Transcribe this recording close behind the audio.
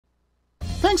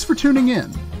Thanks for tuning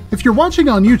in. If you're watching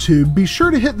on YouTube, be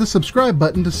sure to hit the subscribe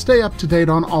button to stay up to date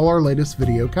on all our latest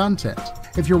video content.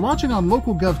 If you're watching on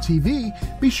LocalGov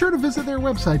TV, be sure to visit their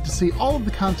website to see all of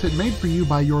the content made for you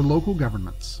by your local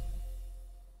governments.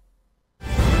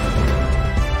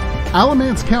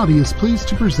 Alamance County is pleased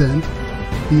to present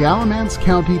the Alamance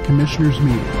County Commissioners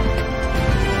Meeting.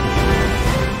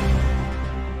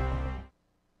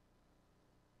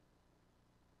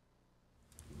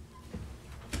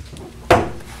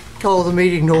 Call the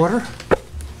meeting to order.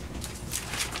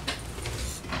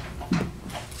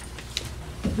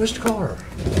 Mr. Carter.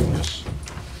 Yes.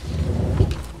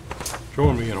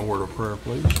 Join me in a word of prayer,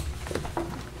 please.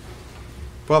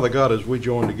 Father God, as we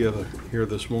join together here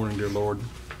this morning, dear Lord,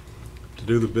 to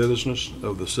do the business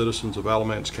of the citizens of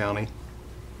Alamance County,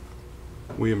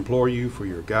 we implore you for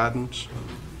your guidance,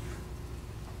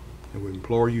 and we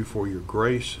implore you for your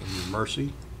grace and your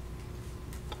mercy,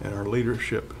 and our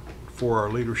leadership, for our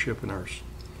leadership in our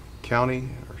county,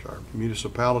 our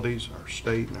municipalities, our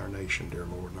state, and our nation, dear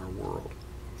Lord, and our world.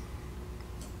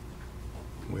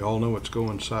 We all know it's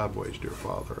going sideways, dear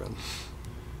Father, and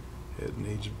it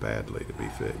needs badly to be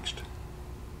fixed.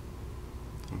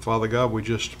 And Father God, we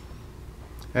just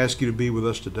ask you to be with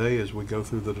us today as we go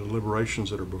through the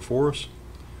deliberations that are before us.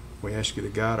 We ask you to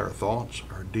guide our thoughts,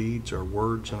 our deeds, our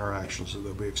words, and our actions so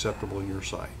they'll be acceptable in your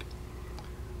sight.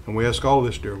 And we ask all of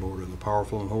this, dear Lord, in the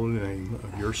powerful and holy name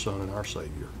of your Son and our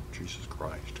Savior, Jesus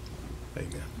Christ.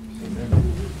 Amen.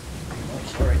 Amen.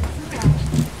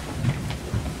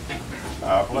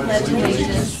 I pledge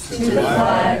allegiance to the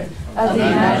flag of the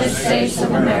United States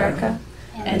of America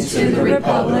and to the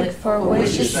republic for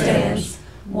which it stands,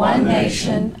 one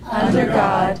nation, under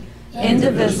God,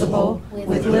 indivisible,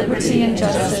 with liberty and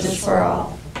justice for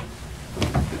all.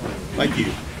 Thank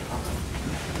you.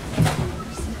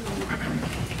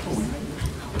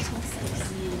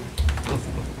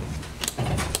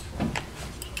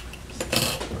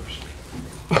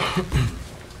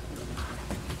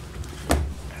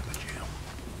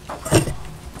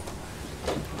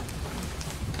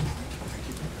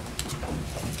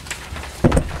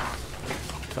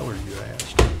 Tell her you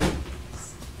asked.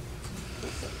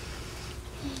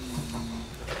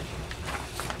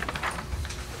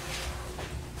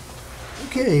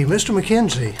 Okay, Mr.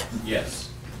 McKenzie, Yes.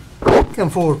 come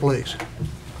forward, please.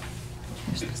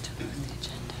 You're supposed to approve the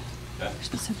agenda. You're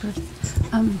supposed to approve.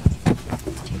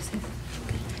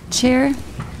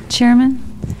 Chairman,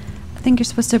 I think you're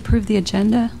supposed to approve the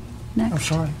agenda next. I'm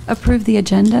sorry. Approve the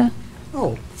agenda.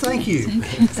 Oh, thank you.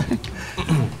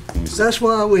 That's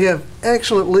why we have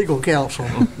excellent legal counsel.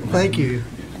 Thank you.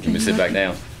 Can we sit back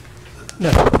down? No,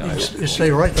 it's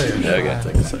stay right there. Okay,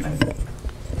 take a second.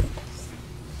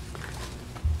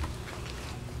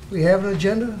 We have an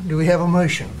agenda. Do we have a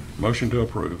motion? Motion to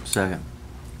approve. Second.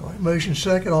 All right, motion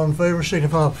second. All in favor,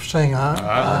 signify by saying aye.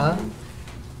 Aye.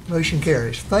 Motion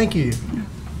carries. Thank you.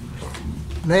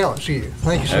 Now it's you.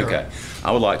 Thank you, sir. Okay.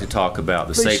 I would like to talk about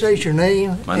the Please safety. state your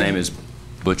name. My name is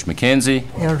Butch McKenzie,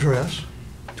 And address.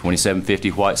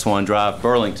 2750 White Swan Drive,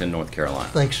 Burlington, North Carolina.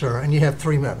 Thanks, sir. And you have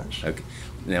 3 minutes. Okay.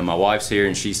 Now, my wife's here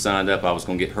and she signed up. I was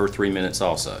going to get her 3 minutes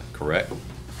also, correct?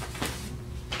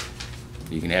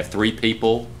 You can have 3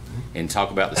 people and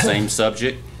talk about the same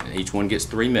subject. And each one gets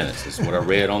 3 minutes. That's what I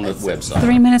read on the website.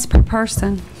 3 minutes per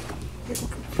person.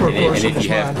 Per And person if is you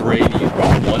have fine. 3, you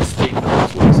brought 1 speaker.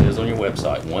 That's what it says on your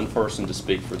website. 1 person to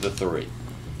speak for the 3.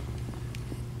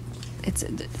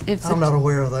 I'm not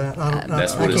aware of that.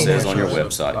 That's what it can't says on answer your that.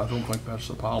 website. I don't think that's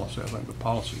the policy. I think the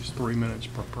policy is 3 minutes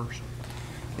per person.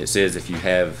 It says if you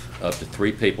have up to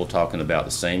 3 people talking about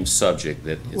the same subject,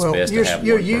 that it's Well, best to have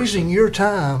you're one person. using your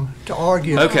time to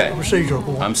argue a Okay. procedural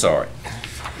point. I'm sorry.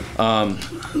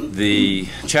 The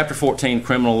Chapter 14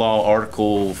 Criminal Law,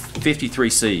 Article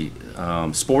 53C,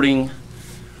 Sporting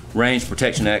Range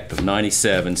Protection Act of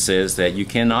 97 says that you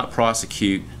cannot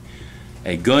prosecute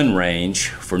a gun range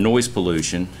for noise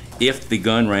pollution if the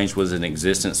gun range was in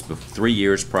existence for 3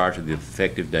 years prior to the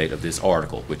effective date of this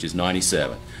article, which is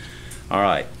 97. All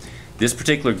right. This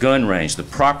particular gun range, the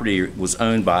property was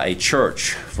owned by a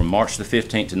church from March the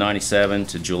 15th of 97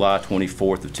 to July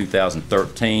 24th of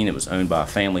 2013. It was owned by a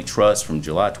family trust from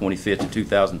July 25th of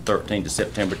 2013 to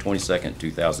September 22nd,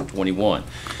 2021.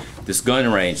 This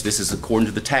gun range, this is according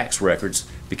to the tax records,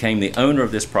 became the owner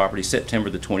of this property September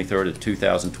the 23rd of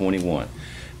 2021.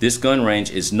 This gun range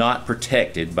is not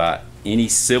protected by any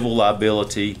civil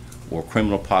liability or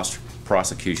criminal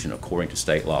prosecution according to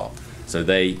state law. So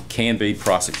they can be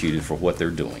prosecuted for what they're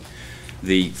doing.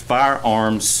 The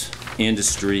Firearms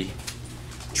Industry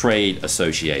Trade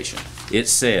Association, it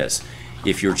says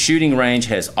If your shooting range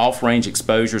has off-range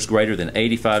exposures greater than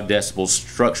 85 decibels,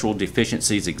 structural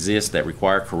deficiencies exist that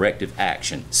require corrective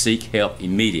action. Seek help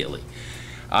immediately.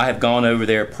 I have gone over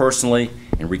there personally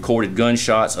and recorded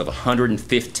gunshots of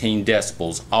 115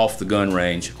 decibels off the gun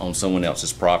range on someone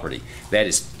else's property. That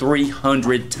is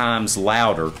 300 times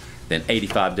louder than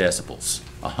 85 decibels.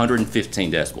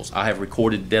 115 decibels. I have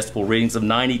recorded decibel readings of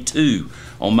 92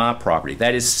 on my property.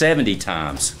 That is 70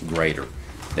 times greater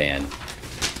than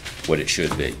what it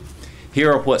should be.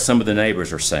 Here are what some of the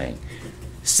neighbors are saying.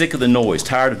 Sick of the noise,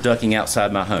 tired of ducking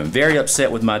outside my home. Very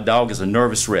upset with my dog as a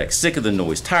nervous wreck. Sick of the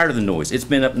noise, tired of the noise. It's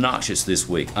been obnoxious this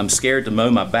week. I'm scared to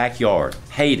mow my backyard.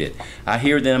 Hate it. I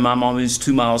hear them, my mom is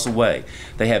 2 miles away.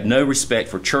 They have no respect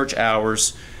for church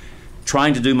hours,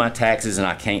 trying to do my taxes, and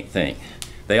I can't think.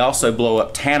 They also blow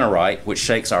up tannerite, which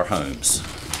shakes our homes.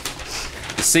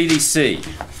 The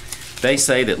CDC, they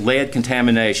say that lead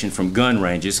contamination from gun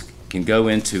ranges can go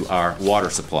into our water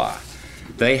supply.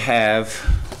 They have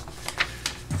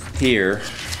here,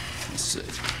 let's see.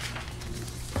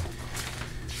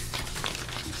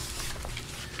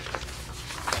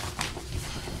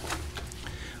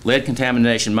 Lead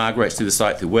contamination migrates through the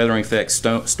site through weathering effects,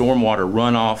 stormwater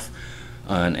runoff,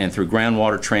 and through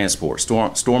groundwater transport.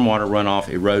 Stormwater runoff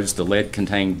erodes the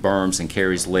lead-contained berms and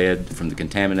carries lead from the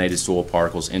contaminated soil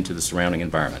particles into the surrounding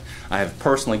environment. I have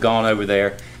personally gone over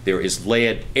there. There is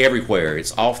lead everywhere.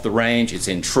 It's off the range. It's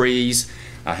in trees.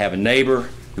 I have a neighbor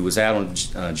who was out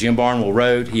on Jim Barnwell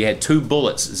Road. He had 2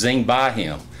 bullets zing by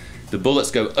him. The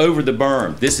bullets go over the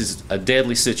berm. This is a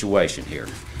deadly situation here.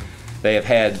 They have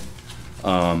had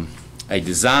a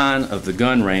design of the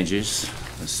gun ranges.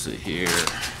 Let's see here.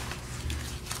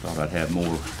 Thought I'd have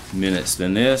more minutes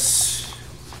than this.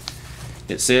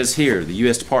 It says here, the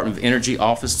U.S. Department of Energy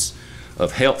Office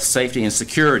of Health, Safety, and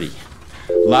Security.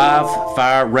 Live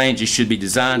fire ranges should be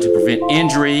designed to prevent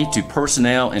injury to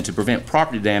personnel and to prevent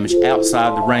property damage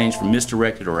outside the range from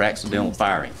misdirected or accidental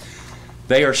firing.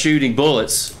 They are shooting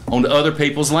bullets onto other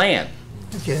people's land.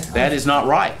 Okay. That is not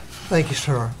right. Thank you,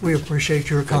 sir. We appreciate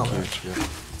your comments.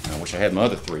 I wish I had my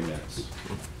other 3 minutes.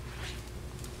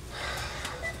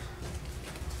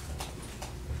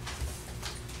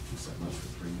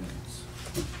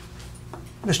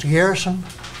 Mr. Garrison?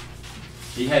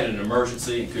 He had an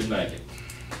emergency and couldn't make it.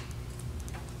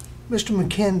 Mr.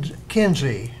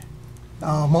 McKenzie,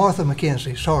 Martha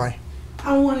McKenzie, sorry.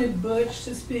 I wanted Butch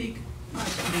to speak.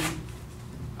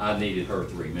 I needed her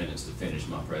 3 minutes to finish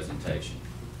my presentation.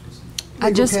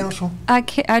 Legal counsel? I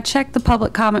checked the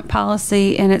public comment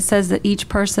policy, and it says that each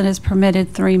person is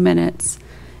permitted 3 minutes.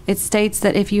 It states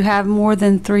that if you have more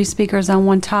than 3 speakers on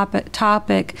one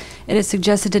topic, it is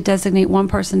suggested to designate one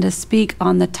person to speak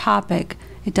on the topic.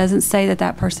 It doesn't say that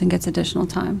that person gets additional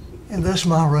time. And that's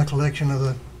my recollection of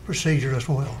the procedure as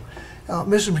well.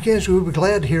 Mrs. McKenzie, we'd be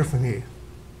glad to hear from you.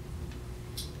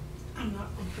 I'm not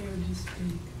prepared to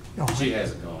speak. All right. She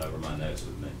hasn't gone over my notes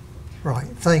with me. Right,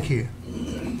 thank you.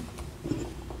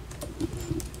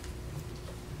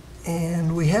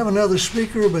 And we have another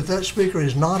speaker, but that speaker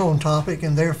is not on topic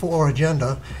and therefore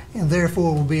agenda, and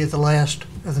therefore will be at the last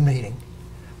of the meeting.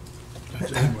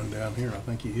 That's Edwin down here. I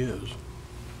think he is.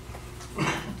 I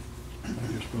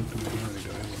just spoke to him a minute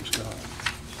ago, Edwin Scott.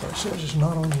 It says it's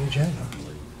not on the agenda.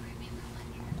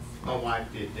 My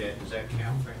wife did that. Does that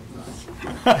count for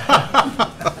anything?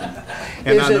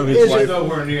 And I know his wife.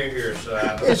 Nowhere near here, so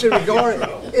I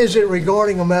don't. Is it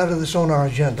regarding a matter that's on our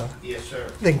agenda? Yes, sir.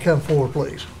 Then come forward,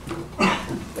 please.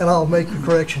 And I'll make the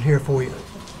correction here for you.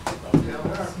 Don't tell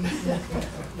her.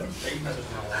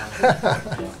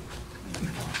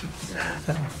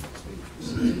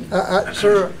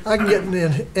 Sir, I can get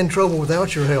in trouble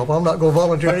without your help. I'm not going to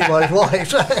volunteer anybody's life.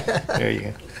 There you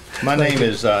go. My name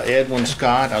is Edwin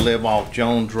Scott. I live off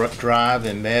Jones Drive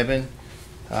in Mebane.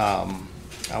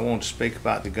 I want to speak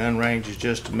about the gun ranges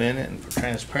just a minute, and for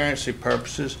transparency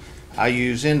purposes, I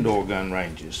use indoor gun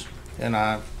ranges. And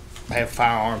I have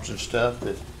firearms and stuff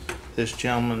that this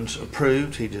gentleman's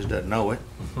approved, he just doesn't know it,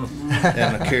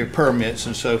 and I carry permits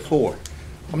and so forth.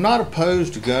 I'm not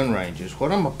opposed to gun ranges.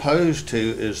 What I'm opposed to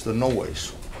is the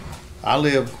noise. I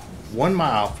live 1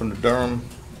 mile from the Durham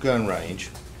gun range.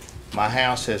 My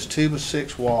house has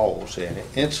 2x6 walls in it,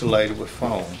 insulated with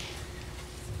foam.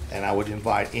 And I would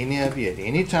invite any of you at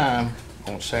any time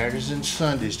on Saturdays and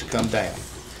Sundays to come down.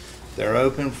 They're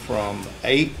open from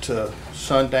 8 to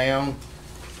sundown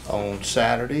on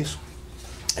Saturdays,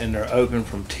 and they're open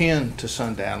from 10 to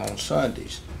sundown on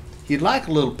Sundays. You'd like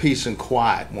a little peace and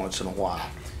quiet once in a while.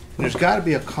 And there's got to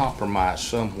be a compromise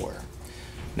somewhere.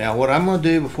 Now, what I'm going to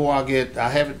do before I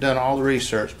haven't done all the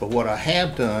research, but what I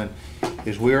have done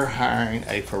is we're hiring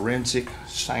a forensic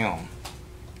sound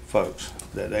folks,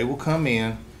 that they will come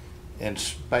in and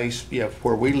space,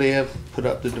 where we live, put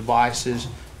up the devices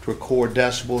to record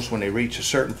decibels. When they reach a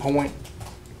certain point,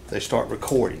 they start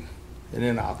recording, and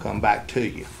then I'll come back to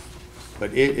you.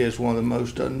 But it is one of the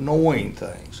most annoying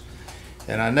things.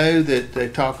 And I know that they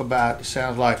talk about, it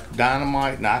sounds like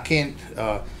dynamite, and I can't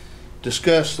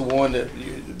discuss the one that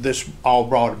this all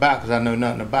brought about because I know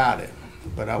nothing about it.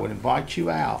 But I would invite you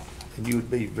out, and you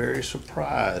would be very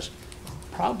surprised,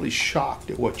 probably shocked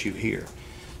at what you hear.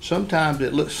 Sometimes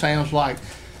it sounds like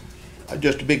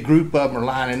just a big group of them are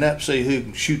lining up, see who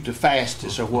can shoot the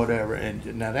fastest or whatever.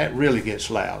 And now that really gets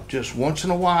loud. Just once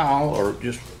in a while, or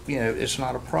just, it's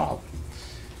not a problem.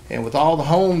 And with all the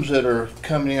homes that are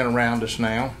coming in around us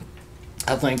now,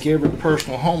 I think every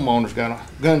personal homeowner's got a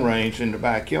gun range in their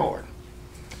backyard.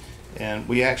 And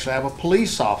we actually have a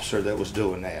police officer that was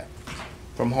doing that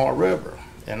from Hart River.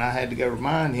 And I had to go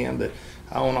remind him that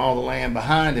I own all the land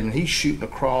behind him, and he's shooting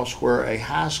across where a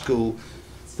high school,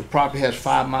 the property has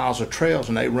 5 miles of trails,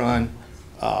 and they run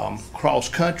cross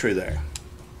country there.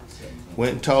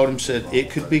 Went and told him, said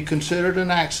it could be considered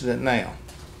an accident now,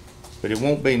 but it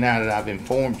won't be now that I've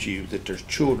informed you that there's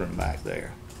children back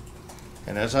there.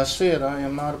 And as I said, I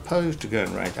am not opposed to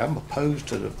gun range. I'm opposed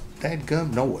to the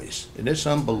dadgum noise, and it's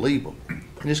unbelievable,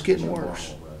 and it's getting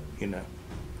worse.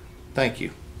 Thank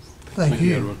you. Thank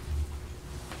you. Edwin.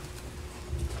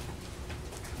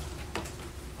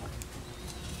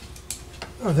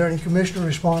 Are there any commissioner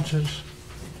responses?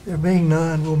 There being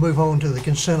none, we'll move on to the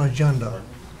consent agenda.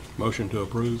 Motion to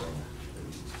approve.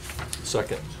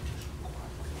 Second.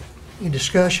 Any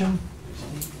discussion?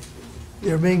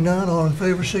 There being none, all in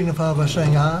favor signify by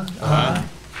saying aye. Aye.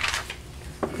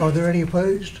 Are there any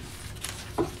opposed?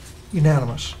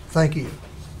 Unanimous. Thank you.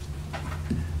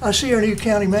 I see our new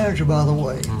county manager, by the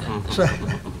way. So,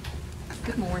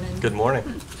 Good morning. Good morning.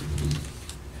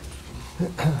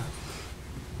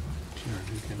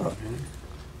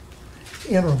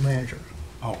 interim manager.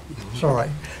 Oh. Sorry.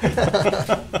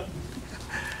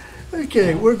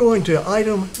 Okay, we're going to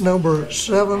item number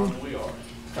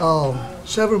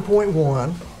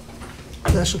 7.1.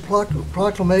 That's a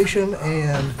proclamation,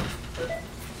 and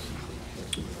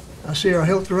I see our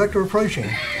health director approaching.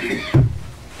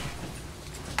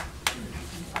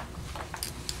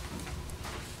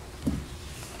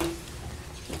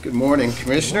 Good morning,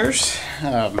 commissioners.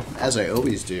 As I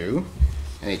always do,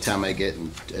 anytime I get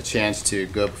a chance to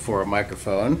go before a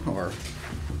microphone or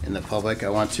in the public, I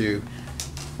want to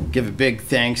give a big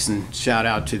thanks and shout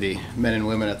out to the men and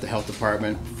women at the health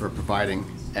department for providing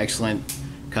excellent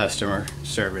customer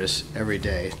service every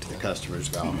day to the customers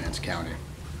of Alamance County.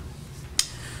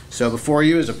 So before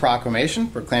you is a proclamation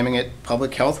proclaiming it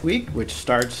Public Health Week, which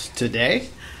starts today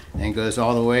and goes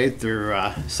all the way through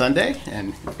Sunday.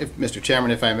 And if, Mr. Chairman,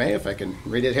 if I may, if I can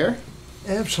read it here.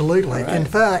 Absolutely. All right. In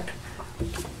fact,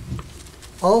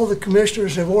 all the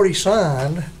commissioners have already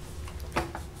signed.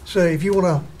 So if you want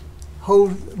to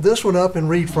hold this one up and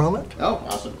read from it. Oh,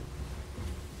 awesome.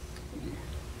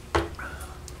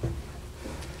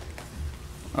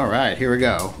 All right, here we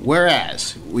go.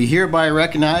 Whereas, we hereby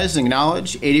recognize and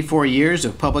acknowledge 84 years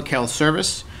of public health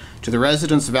service to the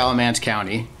residents of Alamance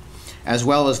County, as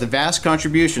well as the vast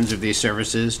contributions of these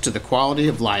services to the quality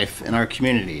of life in our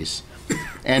communities.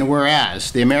 And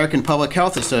whereas, the American Public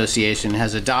Health Association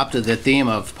has adopted the theme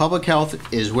of Public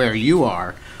Health is Where You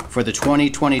Are for the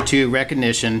 2022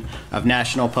 recognition of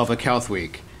National Public Health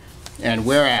Week. And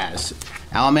whereas,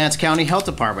 Alamance County Health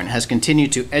Department has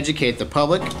continued to educate the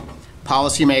public,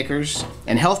 policymakers,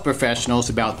 and health professionals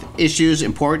about issues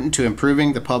important to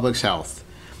improving the public's health.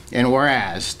 And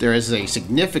whereas there is a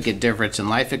significant difference in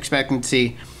life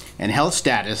expectancy and health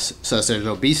status, such as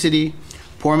obesity,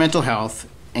 poor mental health,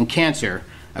 and cancer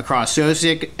across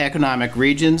socioeconomic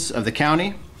regions of the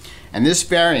county, and this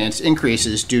variance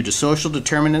increases due to social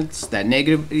determinants that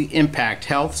negatively impact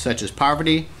health, such as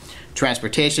poverty,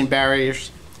 transportation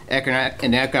barriers,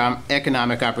 and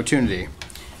economic opportunity.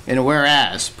 And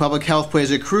whereas public health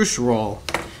plays a crucial role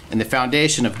in the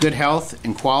foundation of good health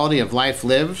and quality of life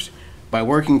lived by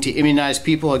working to immunize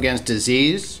people against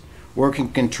disease,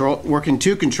 working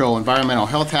to control environmental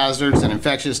health hazards and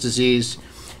infectious disease,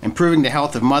 improving the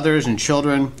health of mothers and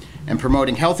children, and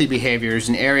promoting healthy behaviors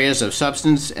in areas of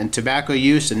substance and tobacco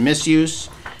use and misuse,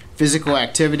 physical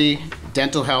activity,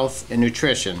 dental health, and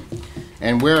nutrition.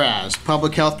 And whereas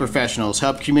public health professionals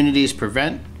help communities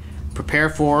prevent, prepare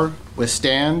for,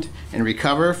 withstand, and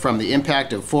recover from the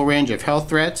impact of full range of health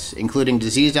threats, including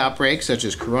disease outbreaks such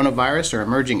as coronavirus or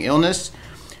emerging illness,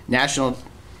 natural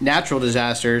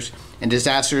disasters, and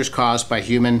disasters caused by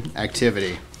human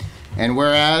activity. And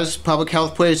whereas public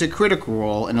health plays a critical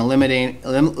role in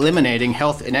eliminating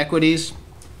health inequities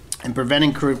and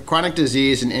preventing chronic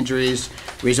disease and injuries,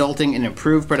 resulting in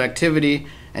improved productivity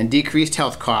and decreased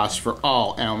health costs for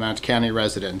all Alamance County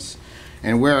residents.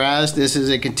 And whereas this is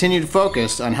a continued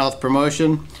focus on health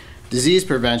promotion, disease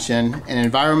prevention, and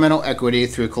environmental equity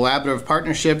through collaborative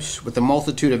partnerships with a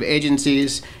multitude of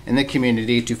agencies in the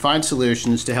community to find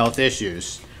solutions to health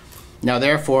issues. Now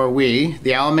therefore, we,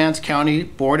 the Alamance County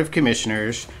Board of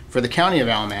Commissioners for the County of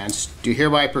Alamance, do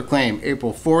hereby proclaim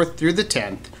April 4th through the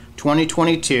 10th,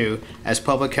 2022 as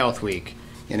Public Health Week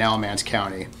in Alamance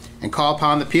County, and call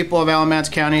upon the people of Alamance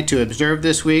County to observe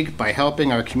this week by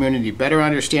helping our community better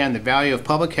understand the value of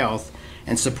public health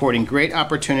and supporting great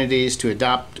opportunities to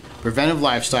adopt preventive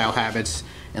lifestyle habits.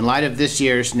 In light of this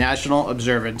year's national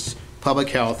observance, public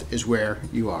health is where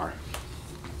you are.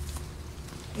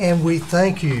 And we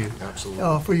thank you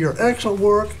Absolutely. for your excellent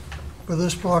work for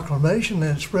this proclamation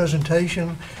and its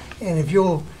presentation. And if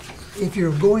you're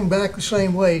going back the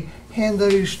same way, hand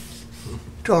those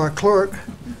to our clerk.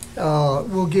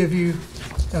 We'll give you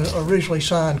an originally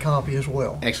signed copy as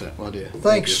well. Excellent, will do.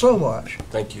 Thanks so much.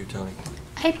 Thank you, Tony.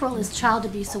 April is Child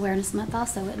Abuse Awareness Month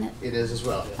also, isn't it? It is as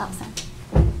well. Awesome.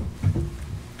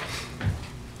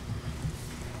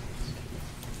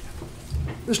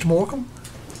 Mr. Morcom?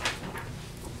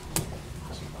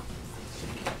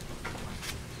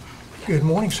 Good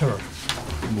morning, sir.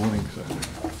 Good morning, sir.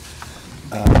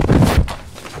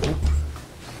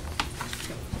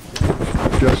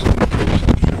 Just in case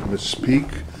I should misspeak,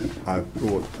 I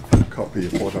brought a copy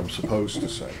of what I'm supposed to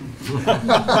say.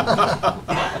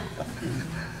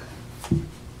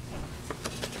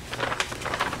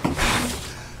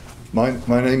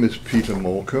 My name is Peter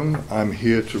Morcom. I'm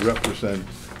here to represent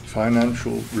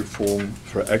Financial Reform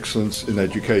for Excellence in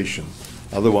Education,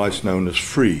 otherwise known as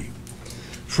FREE.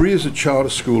 FREE is a charter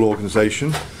school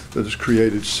organization that has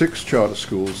created 6 charter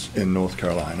schools in North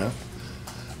Carolina,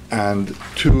 and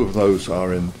 2 of those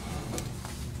are in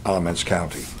Alamance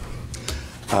County,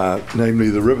 namely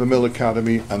the River Mill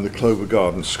Academy and the Clover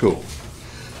Garden School.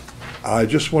 I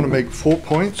just want to make 4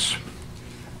 points.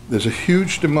 There's a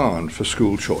huge demand for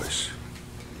school choice.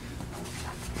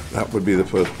 That would be the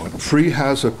first point. FREE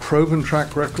has a proven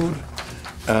track record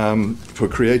for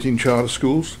creating charter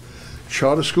schools.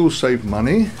 Charter schools save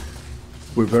money.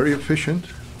 We're very efficient.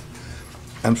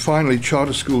 And finally,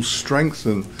 charter schools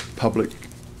strengthen public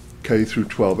K through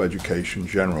 12 education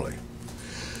generally.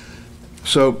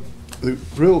 So the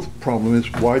real problem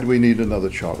is, why do we need another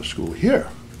charter school here?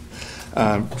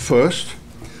 First,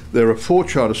 there are 4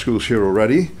 charter schools here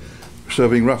already,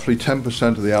 serving roughly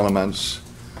 10% of the Alamance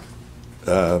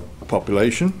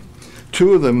population.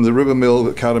 2 of them, the River Mill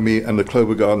Academy and the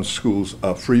Clover Garden schools,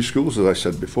 are free schools, as I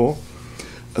said before.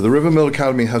 The River Mill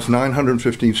Academy has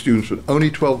 915 students with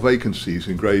only 12 vacancies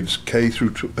in grades K through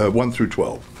 1 through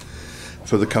 12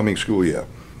 for the coming school year.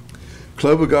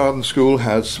 Clover Garden School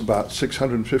has about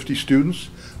 650 students,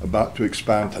 about to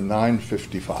expand to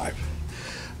 955.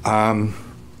 And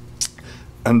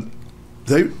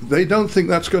they don't think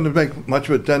that's going to make much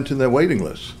of a dent in their waiting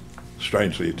list,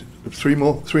 strangely.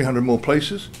 300 more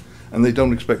places, and they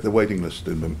don't expect the waiting list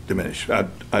to diminish. I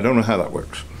don't know how that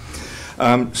works.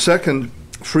 Second,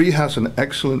 FREE has an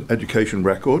excellent education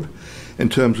record in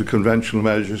terms of conventional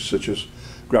measures such as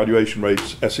graduation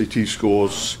rates, SAT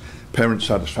scores, parent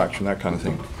satisfaction, that kind of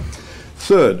thing.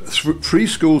 Third, FREE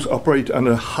schools operate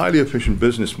under a highly efficient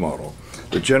business model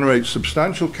that generates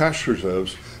substantial cash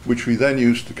reserves, which we then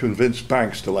use to convince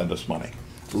banks to lend us money,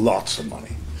 lots of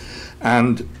money.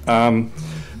 And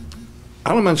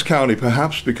Alamance County,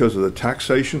 perhaps because of the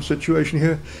taxation situation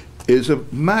here, is a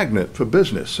magnet for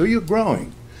business. So you're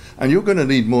growing, and you're going to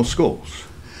need more schools.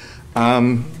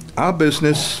 Our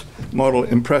business model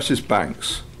impresses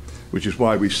banks, which is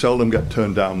why we seldom get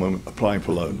turned down when applying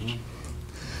for loans.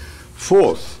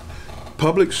 Fourth,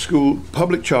 public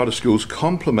charter schools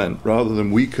complement rather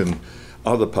than weaken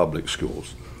other public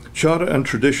schools. Charter and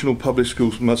traditional public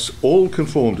schools must all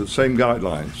conform to the same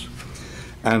guidelines,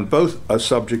 and both are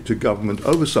subject to government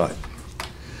oversight.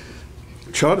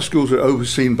 Charter schools are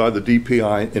overseen by the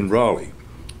DPI in Raleigh.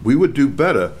 We would do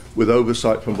better with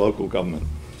oversight from local government.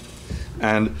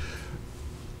 And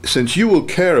since you will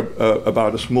care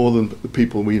about us more than the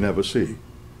people we never see,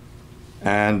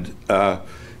 and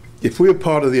if we were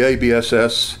part of the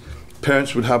ABSS,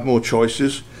 parents would have more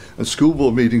choices, and school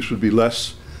board meetings would be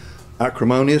less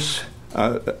acrimonious.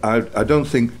 I don't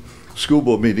think school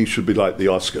board meetings should be like the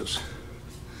Oscars.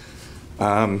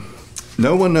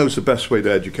 No one knows the best way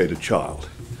to educate a child,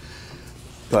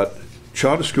 but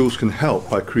charter schools can help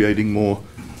by creating more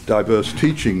diverse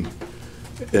teaching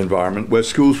environment where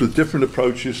schools with different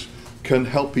approaches can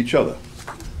help each other,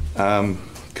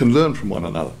 can learn from one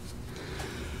another.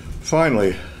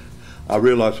 Finally, I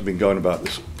realize I've been going about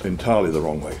this entirely the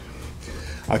wrong way.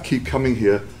 I keep coming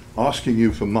here asking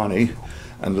you for money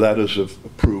and letters of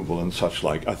approval and such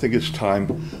like. I think it's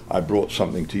time I brought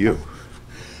something to you.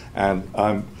 And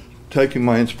I'm taking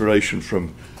my inspiration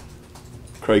from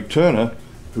Craig Turner,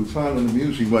 who found an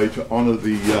amusing way to honor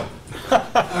the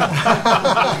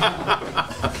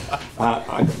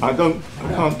I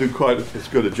can't do quite as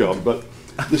good a job, but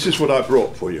this is what I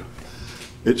brought for you.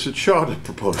 It's a charter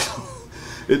proposal.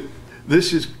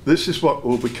 This is what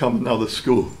will become another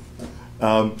school.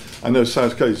 I know it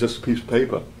sounds crazy, it's just a piece of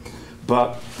paper,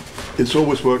 but it's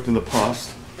always worked in the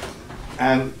past.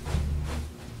 And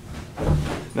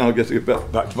now I'll get to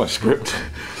get back to my script.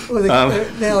 Well,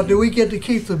 now, do we get to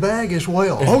keep the bag as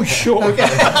well? Oh, sure. Okay.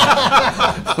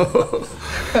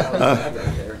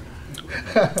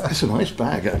 It's a nice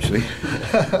bag, actually.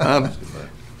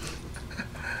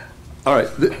 All right.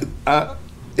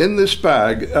 In this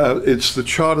bag, it's the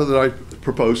charter that I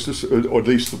proposed, or at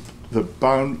least the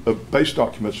base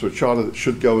documents for a charter that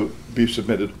should be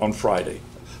submitted on Friday,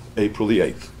 April the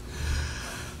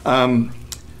 8th.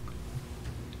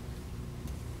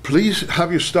 Please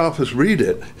have your staffers read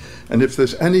it, and if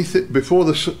there's anything before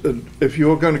if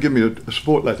you're going to give me a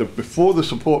support letter, before the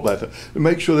support letter,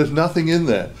 make sure there's nothing in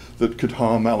there that could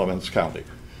harm Alamance County.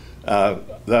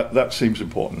 That seems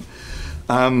important.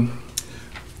 Now,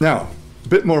 a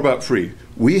bit more about free.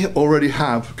 We already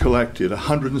have collected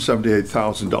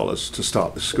 $178,000 to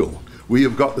start the school. We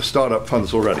have got the startup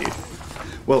funds already.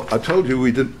 Well, I told you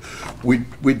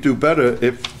we'd do better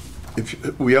if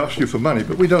we asked you for money,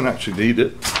 but we don't actually need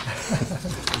it.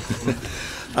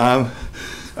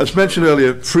 As mentioned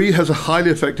earlier, free has a highly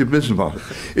effective business model.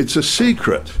 It's a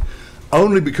secret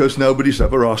only because nobody's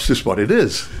ever asked us what it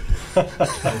is.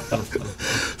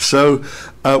 So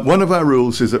one of our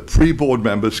rules is that free board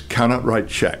members cannot write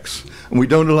checks, and we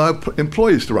don't allow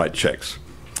employees to write checks.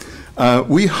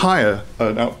 We hire,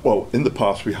 well, in the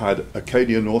past we hired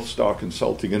Acadia North Star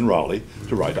Consulting in Raleigh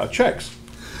to write our checks.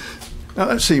 Now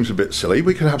that seems a bit silly.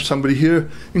 We could have somebody here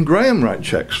in Graham write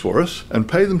checks for us and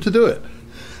pay them to do it.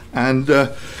 And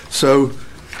so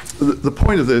the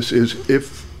point of this is,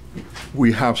 if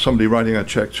we have somebody writing our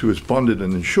checks who is bonded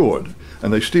and insured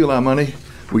and they steal our money,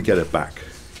 we get it back.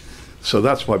 So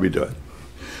that's why we do it.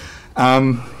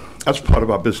 That's part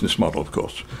of our business model, of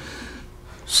course.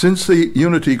 Since the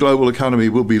Unity Global Academy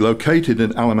will be located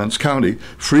in Alamance County,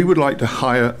 Free would like to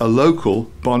hire a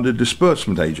local bonded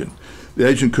disbursement agent. The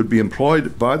agent could be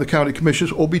employed by the county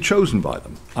commissioners or be chosen by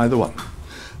them, either one.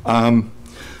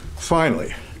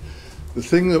 Finally, the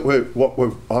thing that what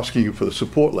we're asking you for the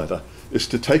support letter is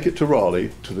to take it to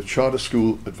Raleigh to the Charter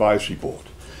School Advisory Board.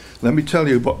 Let me tell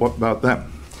you about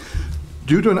them.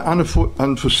 Due to an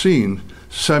unforeseen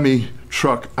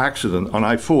semi-truck accident on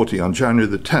I-40 on January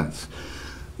the 10th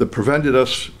that prevented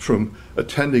us from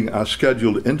attending our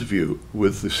scheduled interview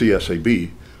with the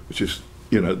CSAB, which is,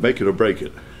 make it or break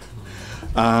it.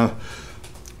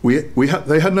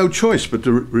 They had no choice but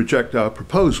to reject our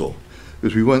proposal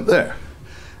because we weren't there,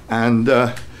 and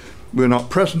we're not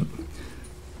present.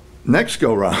 Next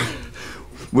go round,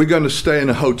 we're going to stay in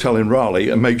a hotel in Raleigh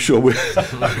and make sure we're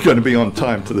going to be on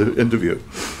time for the interview.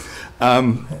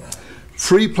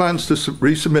 Free plans to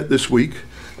resubmit this week,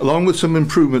 along with some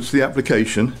improvements to the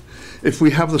application. If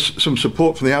we have some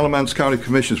support from the Alamance County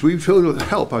Commissioners, we feel it will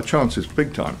help our chances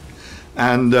big time.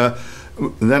 And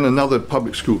then another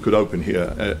public school could open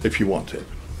here if you want it.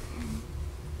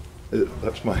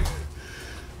 That's my...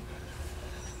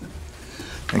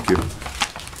 Thank you.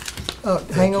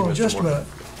 Hang on just a minute.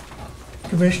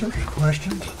 Commissioners,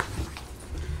 questions?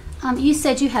 You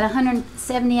said you had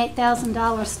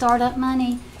 $178,000 startup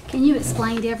money. Can you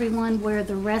explain to everyone where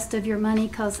the rest of your money,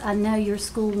 because I know your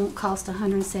school won't cost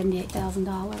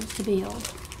 $178,000 to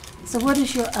build. So where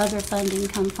does your other funding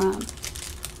come from?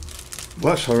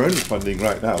 Well, that's our only funding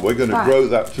right now. We're going to grow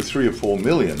that to 3 or 4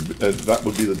 million. That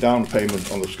would be the down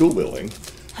payment on the school building.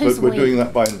 But we're doing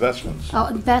that by investments. Oh,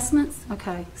 investments?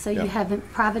 Okay. So Yeah. you have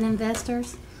private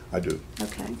investors? I do.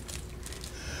 Okay.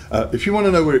 If you want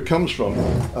to know where it comes from,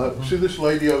 see this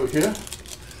lady over here?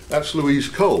 That's Louise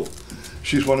Cole.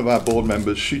 She's one of our board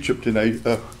members. She chipped in how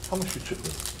much did you chip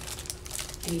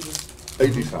in?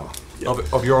 80,000. Yeah.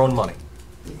 Of your own money?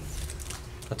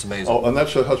 That's amazing. Oh, and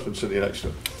that's her husband sitting next to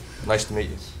her. Nice to meet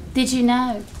you. Did you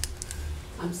know?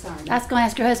 I'm sorry. I was going to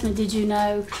ask your husband, did you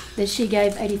know that she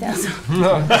gave $80,000?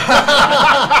 No.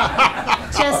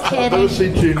 Just I've never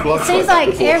seen kidding. Gene blush It seems like that like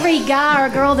before. every guy or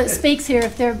girl that speaks here,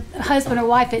 if their husband or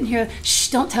wife isn't here, shh,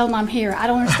 don't tell them I'm here. I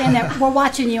don't understand that. We're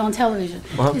watching you on television.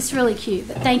 It's really cute.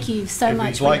 But thank you so much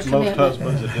He's for like your most commitment.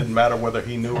 husbands, it didn't matter whether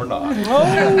he knew or not.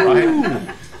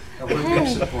 We're big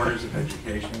supporters of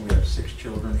education. We have 6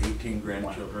 children, 18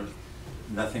 grandchildren.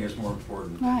 Nothing is more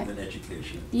important Right. than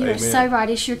education. You are so right.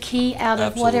 It's your key out of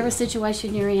Absolutely. whatever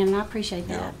situation you're in, and I appreciate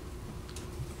that.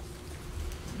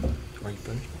 Are you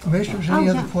finished? Commissioners, Oh, any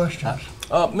other yeah. questions?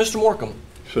 Mr. Morcom,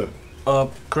 Sir.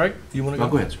 Craig, you want to go?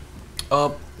 Go ahead,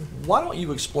 sir. Why don't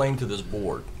you explain to this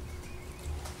board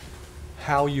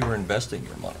how you're investing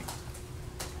your money?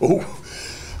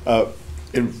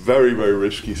 In very, very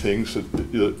risky things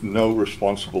that no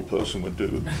responsible person would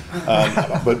do.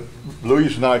 But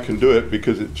Louise and I can do it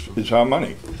because it's our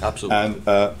money. Absolutely.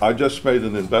 And I just made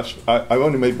an investment. I've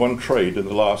only made one trade in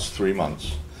the last 3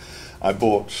 months. I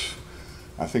bought,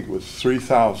 I think it was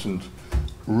 3,000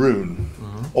 Rune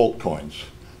altcoins,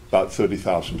 about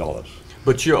 $30,000.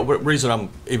 But the reason I'm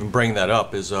even bringing that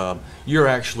up is you're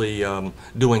actually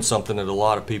doing something that a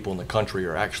lot of people in the country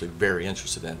are actually very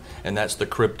interested in, and that's the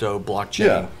crypto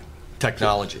blockchain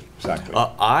technology. Exactly.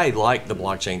 I like the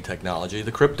blockchain technology.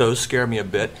 The cryptos scare me a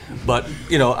bit, but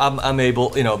I'm able,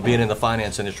 being in the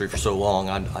finance industry for so long,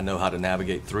 I know how to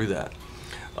navigate through that.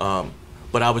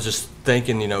 But I was just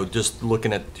thinking, just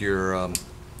looking at your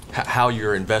how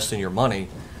you're investing your money,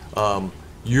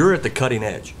 you're at the cutting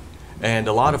edge. And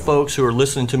a lot of folks who are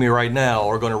listening to me right now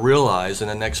are going to realize in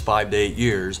the next 5 to 8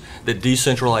 years that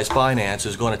decentralized finance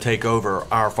is going to take over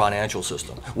our financial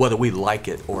system, whether we like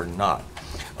it or not.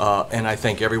 And I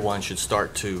think everyone should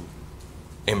start to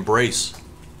embrace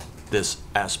this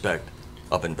aspect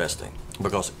of investing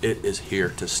because it is here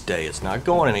to stay. It's not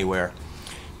going anywhere.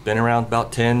 Been around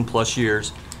about 10 plus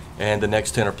years, and the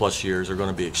next 10 or plus years are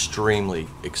going to be extremely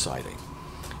exciting.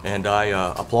 And I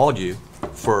applaud you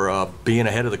for being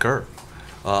ahead of the curve.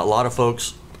 A lot of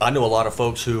folks, I know a lot of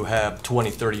folks who have 20,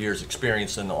 30 years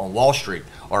experience on Wall Street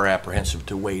are apprehensive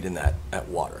to wade in that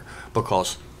water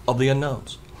because of the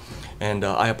unknowns. And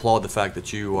I applaud the fact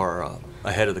that you are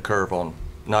ahead of the curve on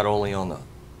not only on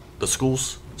the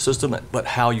schools system, but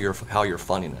how you're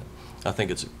funding it. I think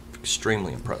it's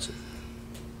extremely impressive.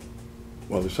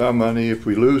 Well, it's our money. If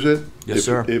we lose it, Yes,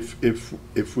 sir.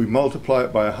 If we multiply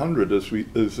it by 100, as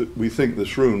we think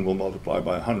this Rune will multiply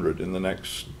by 100 in the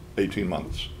next 18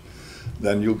 months,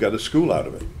 then you'll get a school out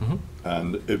of it,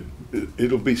 and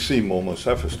it'll be seem almost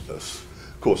effortless.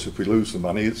 Of course, if we lose the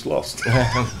money, it's lost.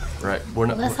 Right. We're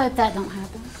not. Let's hope that don't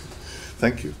happen.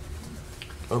 Thank you.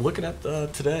 Looking at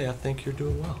today, I think you're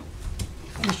doing well.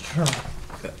 Mr. Turner.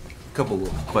 A couple of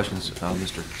questions,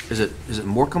 Mr. Is it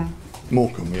Morcom?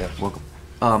 Morcom, yes. Morcom.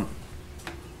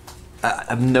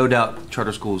 I've no doubt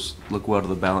charter schools look well to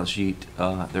the balance sheet.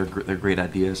 They're great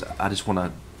ideas. I just want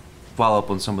to follow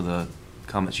up on some of the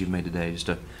comments you've made today just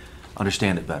to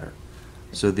understand it better.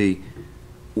 So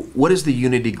what is the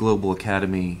Unity Global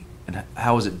Academy and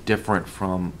how is it different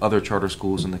from other charter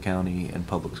schools in the county and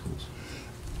public schools?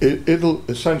 It'll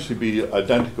essentially be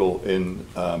identical in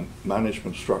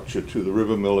management structure to the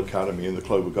River Mill Academy and the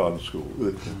Clover Garden School.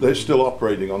 They're still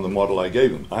operating on the model I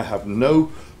gave them. I have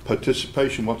no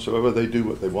participation whatsoever. They do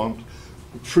what they want.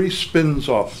 Free spins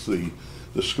off the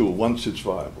school once it's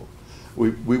viable.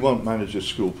 We won't manage this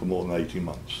school for more than 18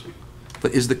 months.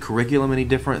 But is the curriculum any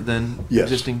different than Yes.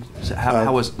 existing? So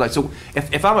how is, like, so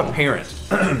if I'm a parent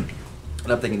and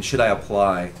I'm thinking, should I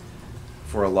apply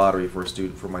for a lottery for a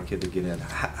student, for my kid to get in?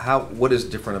 What is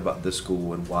different about this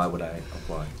school and why would I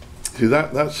apply? See,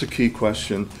 that's the key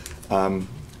question.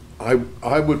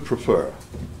 I would prefer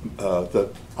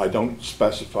that I don't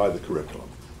specify the curriculum,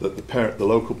 that the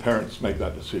local parents make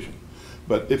that decision.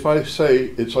 But if I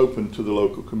say it's open to the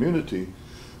local community,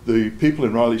 the people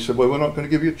in Raleigh said, well, we're not going to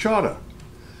give you a charter.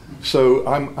 So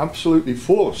I'm absolutely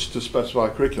forced to specify a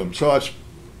curriculum. So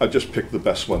I just picked the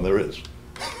best one there is.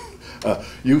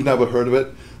 You've never heard of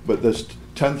it, but there's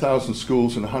 10,000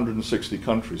 schools in 160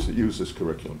 countries that use this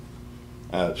curriculum.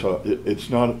 So it's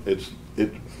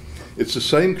the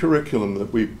same curriculum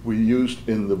that we used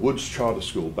in the Woods Charter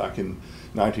School back in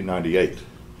 1998.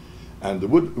 And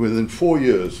within 4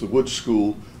 years, the Woods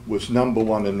School was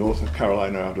 #1 in North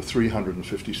Carolina out of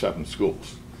 357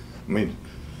 schools. I mean,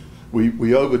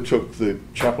 we overtook the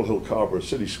Chapel Hill Carver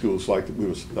city schools like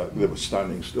they were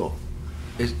standing still.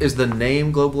 Is the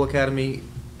name Global Academy,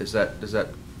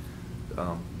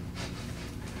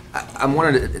 I'm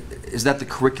wondering, is that the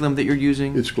curriculum that you're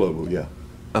using? It's global, yeah.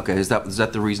 Okay, is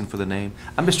that the reason for the name?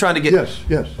 I'm just trying to get.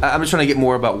 Yes. I'm just trying to get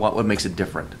more about what makes it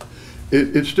different.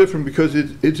 It's different because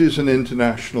it is an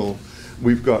international.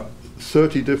 We've got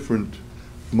 30 different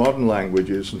modern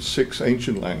languages and 6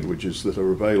 ancient languages that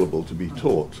are available to be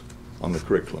taught on the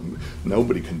curriculum.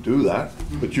 Nobody can do that,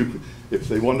 but if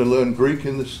they want to learn Greek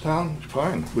in this town,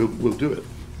 fine, we'll do it.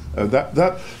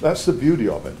 That's the beauty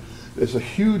of it. There's a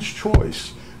huge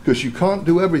choice because you can't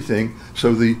do everything,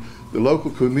 so the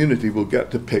local community will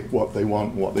get to pick what they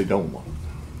want and what they don't want.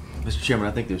 Mr. Chairman,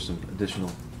 I think there's some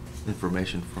additional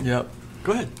information from... Yep.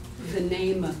 Go ahead. The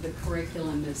name of the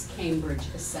curriculum is Cambridge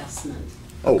Assessment.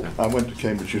 Oh, okay. I went to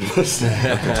Cambridge University.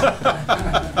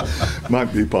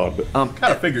 Might be part of it.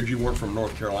 Kind of figured you weren't from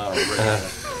North Carolina originally.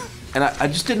 And I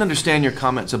just didn't understand your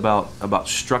comments about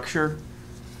structure.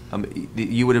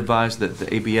 You would advise that the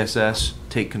ABSS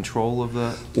take control of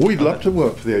the... We'd love to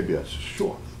work for the ABS,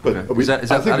 sure. But okay.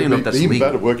 I think it would be even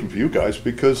better working for you guys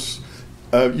because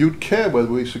you'd care whether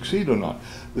we succeed or not.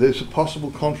 There's a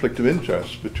possible conflict of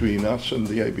interest between us and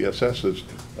the ABSSs.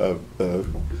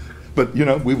 But, you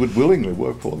know, we would willingly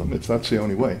work for them if that's the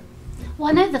only way. Well,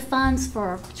 I know the funds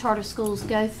for charter schools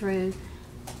go through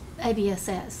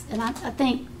ABSS, and I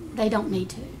think they don't need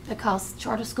to because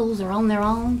charter schools are on their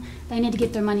own. They need to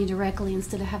get their money directly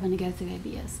instead of having to go through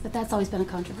ABS. But that's always been a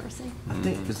controversy. I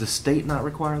think, does the state not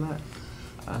require that?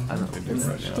 I don't know.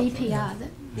 It's DPI that.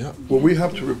 Yep. Well, we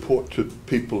have to report to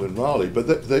people in Raleigh, but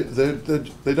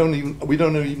they don't even, we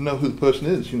don't even know who the person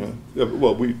is, you know.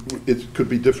 Well, it could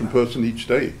be a different person each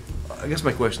day. I guess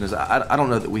my question is, I don't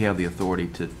know that we have the authority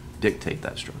to dictate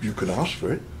that structure. You can ask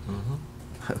for it.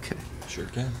 Mm-hmm. Okay. Sure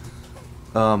can.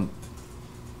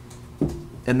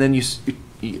 And then you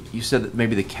said that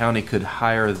maybe the county could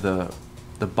hire the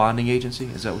bonding agency.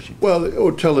 Is that what you? Well,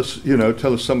 or tell us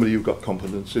somebody you've got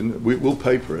confidence in. We'll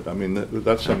pay for it. I mean,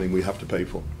 that's something we have to pay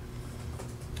for.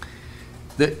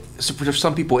 So for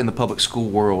some people in the public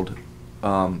school world,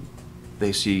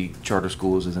 they see charter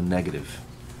schools as a negative.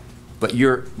 But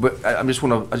I just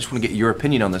want to get your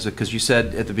opinion on this because you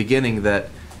said at the beginning that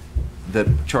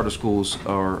charter schools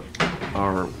are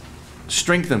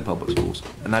strengthen public schools,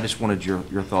 and I just wanted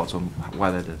your thoughts on why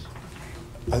that is.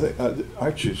 I think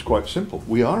actually it's quite simple.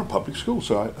 We are a public school,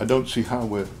 so I don't see how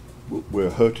we're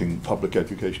hurting public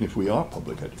education if we are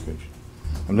public education.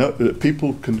 And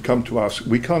people can come to us.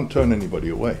 We can't turn anybody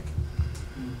away.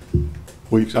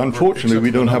 Unfortunately,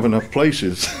 we don't have enough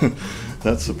places.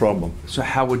 That's the problem. So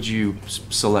how would you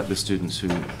select the students who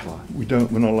apply?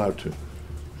 We're not allowed to.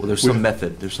 Well, there's some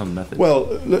method. There's some method.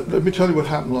 Well, let me tell you what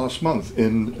happened last month.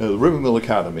 In the Rivermill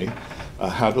Academy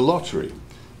had a lottery,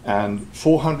 and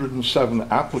 407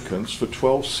 applicants for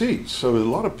 12 seats. So a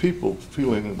lot of people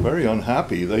feeling very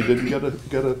unhappy they didn't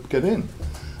get in.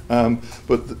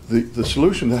 But the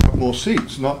solution to have more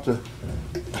seats, not to,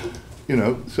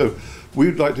 so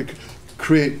we'd like to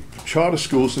create charter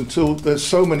schools until there's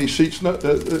so many seats,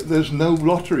 there's no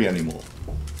lottery anymore.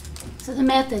 So the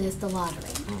method is the lottery.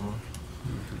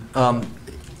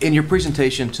 In your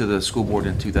presentation to the school board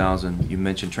in 2000, you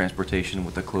mentioned transportation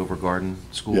with the Clover Garden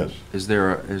School. Yes. Is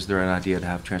there an idea to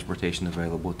have transportation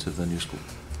available to the new school?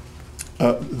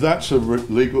 That's a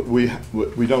legal. We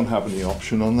don't have any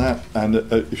option on that. And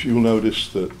if you'll notice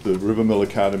that the Rivermill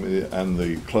Academy and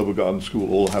the Clover Garden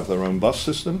School all have their own bus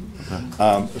system.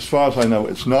 Okay. As far as I know,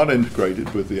 it's not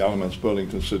integrated with the Alamance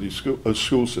Burlington City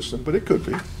school system, but it could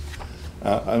be.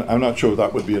 And I'm not sure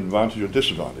that would be an advantage or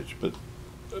disadvantage, but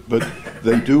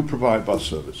they do provide bus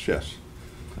service, yes.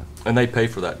 And they pay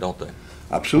for that, don't they?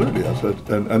 Absolutely, yes.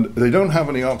 And they don't have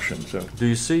any options. So. Do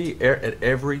you see at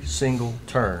every single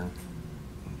turn,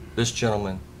 this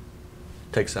gentleman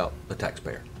takes out the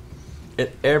taxpayer?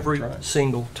 At every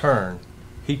single turn,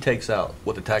 he takes out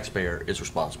what the taxpayer is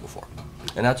responsible for.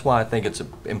 And that's why I think it's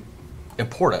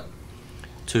important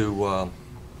to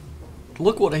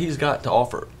look what he's got to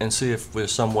offer and see if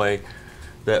there's some way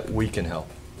that we can help.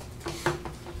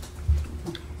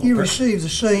 You receive the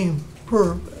same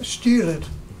per student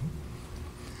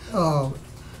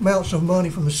amounts of money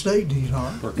from the state, do you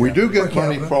not? We do get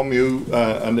money from you,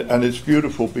 and it's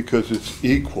beautiful because it's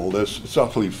equal. It's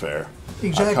utterly fair.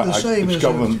 Exactly the same as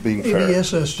an being fair.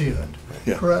 ABSS student,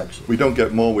 yeah. Correct? We don't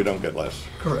get more, we don't get less.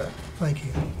 Correct. Thank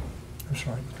you. I'm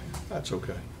sorry. That's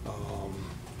okay.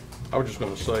 I was just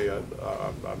going to say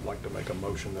I'd like to make a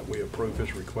motion that we approve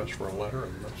his request for a letter.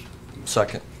 And that's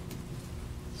Second.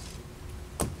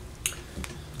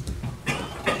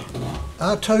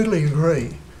 I totally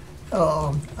agree.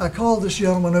 I called this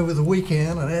gentleman over the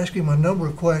weekend and asked him a number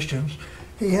of questions.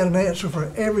 He had an answer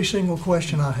for every single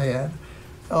question I had.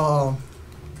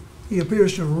 He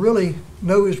appears to really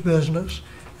know his business.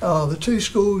 The two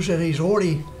schools that he's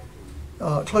already,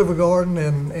 Clover Garden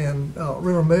and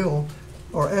River Mill,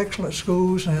 are excellent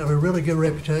schools and have a really good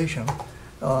reputation.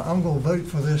 I'm going to vote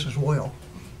for this as well.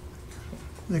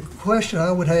 The question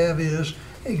I would have is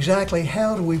exactly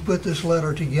how do we put this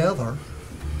letter together,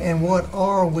 and what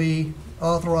are we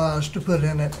authorized to put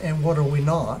in it and what are we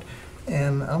not?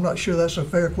 And I'm not sure that's a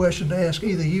fair question to ask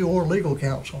either you or legal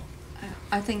counsel.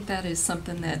 I think that is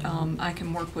something that I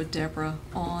can work with Deborah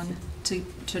on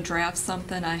to draft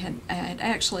something. I had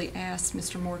actually asked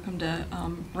Mr. Morcom to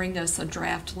bring us a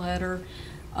draft letter.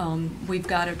 We've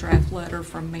got a draft letter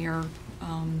from Mayor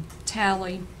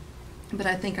Talley, but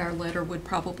I think our letter would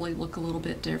probably look a little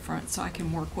bit different, so I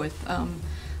can work with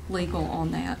legal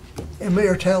on that. And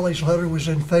Mayor Talley's letter was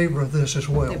in favor of this as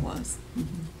well. It was.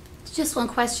 Mm-hmm. Just one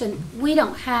question. We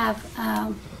don't have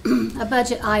a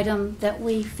budget item that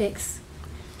we fix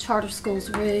charter schools'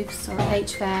 roofs or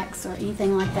HVACs or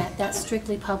anything like that. That's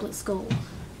strictly public school.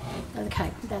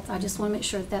 Okay, I just want to make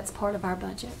sure that that's part of our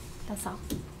budget. That's all.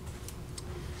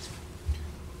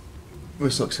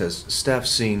 Ms. Lux, has staff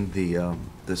seen the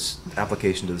this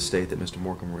application to the state that Mr.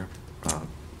 Morcom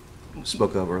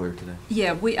spoke of earlier today?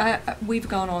 Yeah, we've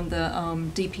gone on the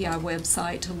DPI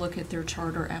website to look at their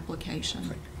charter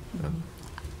application. Mm-hmm.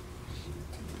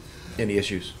 Any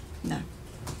issues? No.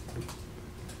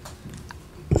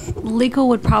 Legal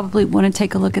would probably want to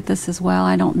take a look at this as well.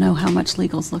 I don't know how much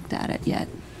legal's looked at it yet.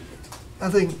 I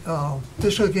think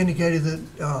this hook indicated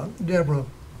that Deborah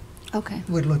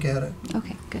would look at it.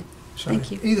 Okay, good. So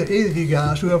thank you. Either of you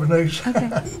guys, whoever knows,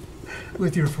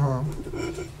 with your firm.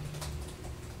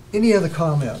 Any other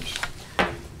comments?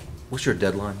 What's your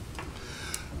deadline?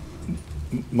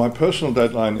 My personal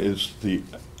deadline is the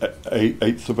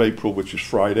 8th of April, which is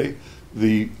Friday.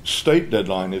 The state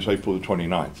deadline is April the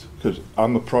 29th, because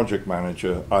I'm a project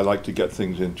manager. I like to get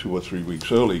things in 2 or 3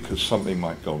 weeks early because something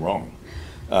might go wrong.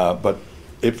 But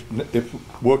if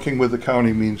working with the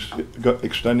county means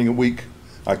extending a week,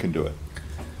 I can do it.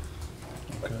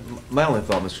 Okay. My only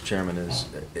thought, Mr. Chairman, is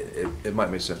it might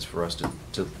make sense for us to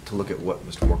look at what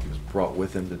Mr. Morcom has brought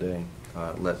with him today.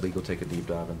 Let legal take a deep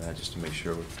dive in that just to make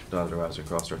sure we've dotted our I's and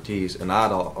crossed our T's. And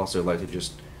I'd also like to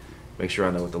just make sure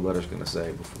I know what the letter's going to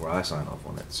say before I sign off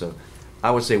on it. So I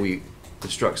would say we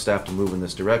instruct staff to move in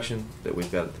this direction,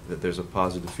 that there's a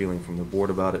positive feeling from the board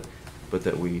about it, but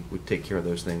that we take care of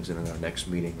those things and in our next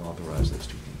meeting authorize those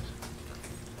 2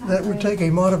 things. That would take a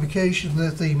modification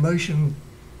that the motion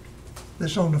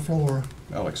that's on the floor.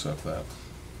 I'll accept that.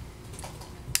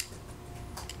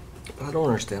 I don't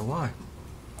understand why.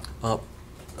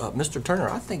 Mr. Turner,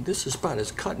 I think this is about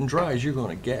as cut and dry as you're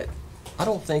going to get. I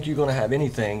don't think you're going to have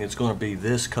anything that's going to be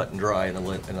this cut and dry in a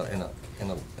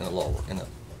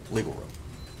legal room,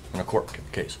 in a court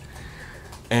case.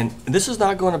 And this is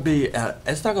not going to be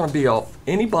it's not going to be off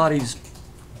anybody's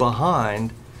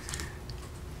behind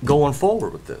going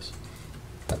forward with this.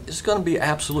 It's going to be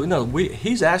absolutely no.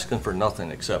 He's asking for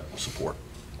nothing except support.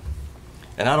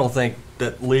 And I don't think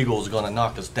that legal is going to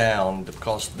knock us down,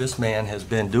 because this man has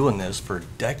been doing this for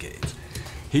decades.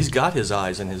 He's got his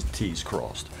I's and his T's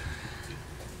crossed.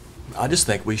 I just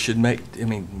think we should make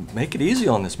it easy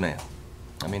on this man.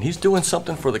 I mean, he's doing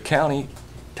something for the county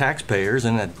taxpayers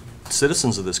and the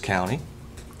citizens of this county.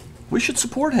 We should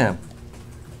support him.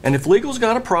 And if legal's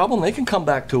got a problem, they can come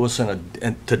back to us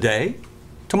today,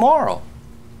 tomorrow.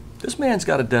 This man's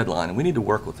got a deadline, and we need to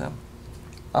work with him.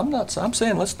 I'm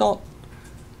saying let's not.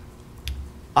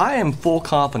 I am full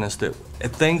confidence that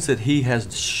things that he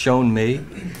has shown me,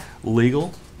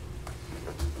 legal,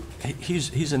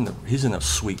 he's in a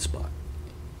sweet spot,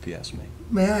 if you ask me.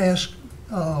 May I ask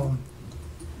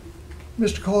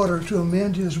Mr. Carter to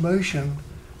amend his motion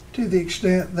to the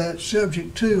extent that,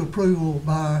 subject to approval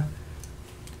by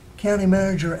county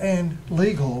manager and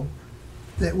legal,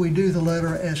 that we do the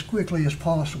letter as quickly as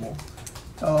possible.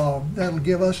 That'll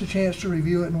give us a chance to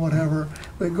review it and whatever,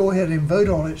 but go ahead and vote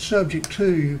on it subject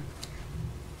to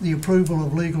the approval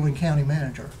of legal and county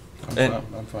manager. And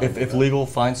if legal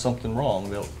finds something wrong,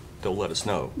 they'll let us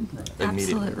know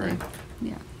immediately. Absolutely.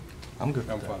 Yeah. I'm good.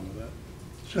 I'm fine with that.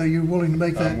 So you're willing to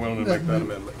make that? I'm willing to make that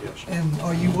amendment, yes. And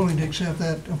are you willing to accept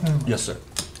that amendment? Yes, sir.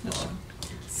 Yes, sir.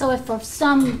 So if for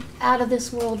some out of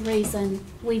this world reason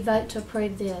we vote to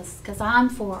approve this, because I'm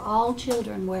for all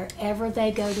children wherever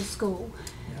they go to school,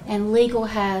 and legal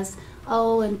has,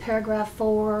 in paragraph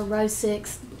 4, row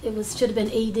 6, should have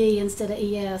been ED instead of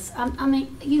ES. I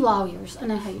mean, you lawyers, I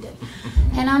know how you do.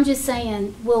 And I'm just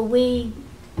saying, will we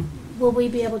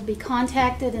be able to be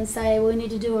contacted and say we need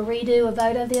to do a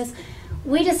vote of this?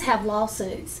 We just have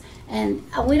lawsuits, and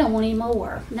we don't want any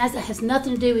more. And that has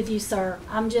nothing to do with you, sir.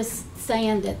 I'm just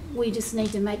saying that we just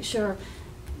need to make sure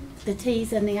the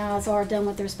T's and the I's are done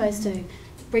what they're supposed to.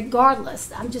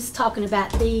 regardless, I'm just talking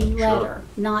about the letter,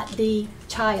 not the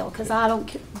child, because I don't,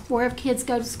 wherever kids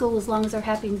go to school, as long as they're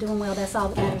happy and doing well, that's all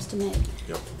that matters to me.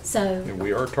 Yep. So, And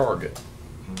we are a target.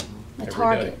 a every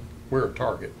target. day. We're a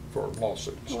target for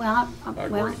lawsuits. Well, I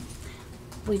well, agree.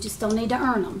 we just don't need to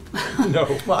earn them.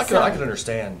 No. Well, I can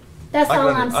understand. That's I can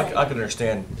all I'm saying. I can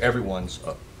understand everyone's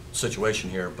situation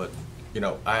here, but, you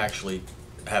know, I actually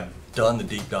have done the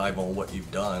deep dive on what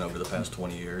you've done over the past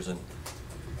 20 years, and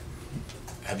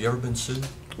have you ever been sued?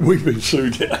 We've been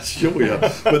sued, yes, sure we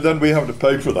have. But then we have to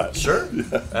pay for that. Sure,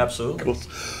 Yeah. absolutely.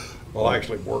 Well, I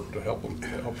actually worked to help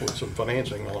with some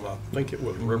financing on, I think it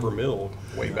was River Mill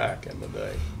way back in the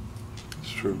day.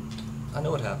 It's true. I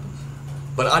know it happens.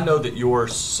 But I know that your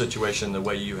situation, the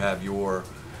way you have your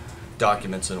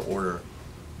documents in order,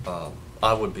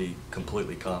 I would be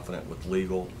completely confident with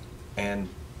legal and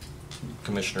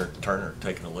Commissioner Turner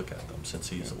taking a look at them, since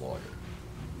he's a lawyer.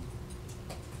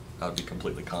 I would be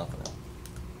completely confident.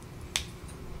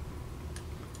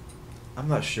 I'm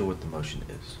not sure what the motion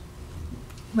is.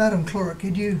 Madam Clerk,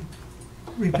 could you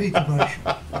repeat the motion?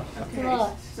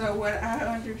 Okay, so what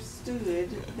I understood,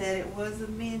 that it was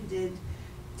amended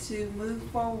to move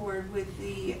forward with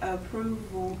the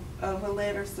approval of a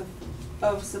letter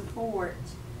of support,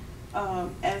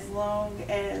 as long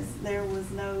as there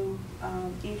was no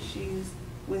issues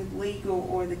with legal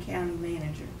or the county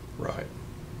manager. Right.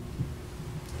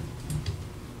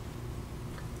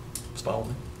 It's fine with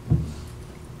me.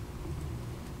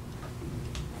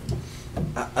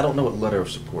 I don't know what letter of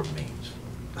support means.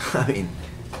 I mean,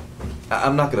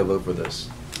 I'm not going to vote for this.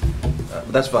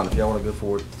 But that's fine. If y'all want to go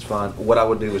forward, it's fine. What I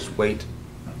would do is wait,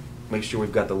 make sure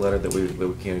we've got the letter that we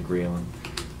can agree on,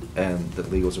 and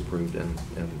that legal's approved, and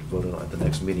vote on it at the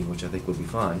next meeting, which I think would be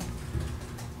fine.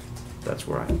 That's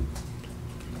where I am.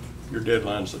 Your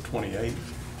deadline's the 28th.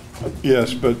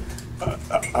 Yes, but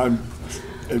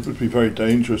it would be very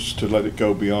dangerous to let it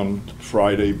go beyond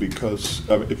Friday, because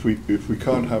if we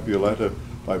can't have your letter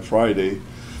by Friday,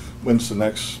 when's the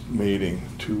next meeting?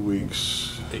 2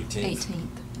 weeks? 18th.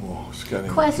 Oh, it's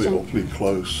getting Question. awfully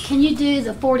close. Can you do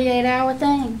the 48-hour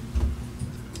thing?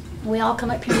 We all come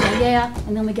up here and go, yeah,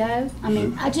 and then we go? I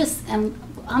mean, I'm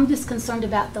just concerned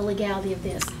about the legality of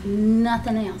this.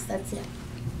 Nothing else, that's it.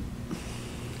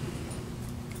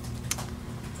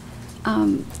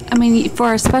 I mean,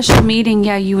 for a special meeting,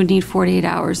 yeah, you would need 48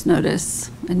 hours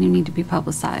notice, and you need to be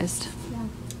publicized.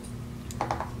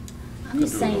 I'm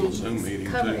just Could do a little saying, Zoom meeting,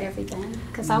 cover too. everything,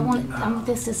 because I want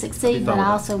this to succeed, but I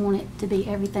also want it to be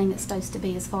everything it's supposed to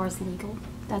be as far as legal.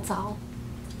 That's all.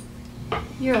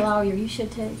 You're a lawyer, you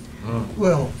should too.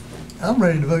 Well, I'm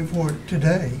ready to vote for it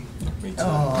today. Me too.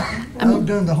 I've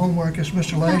done the homework as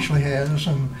Mr. Lashley has,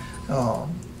 and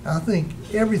I think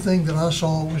everything that I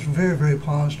saw was very, very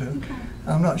positive. Okay.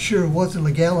 I'm not sure what the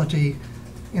legality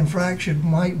infraction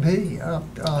might be. I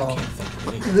can't think of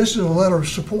anything. This is a letter of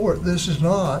support. This is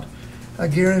not a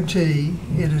guarantee.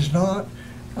 It is not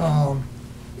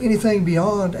anything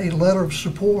beyond a letter of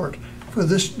support for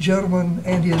this gentleman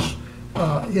and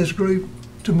his group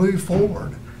to move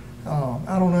forward.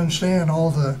 I don't understand all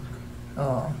the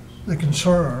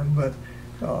concern, but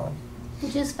We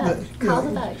just vote, call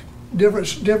the vote.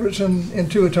 difference in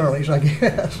two attorneys, I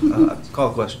guess.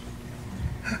 Call a question.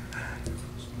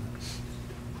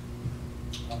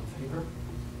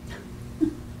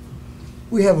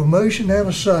 We have a motion and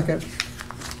a second.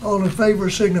 All in favor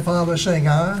signify by saying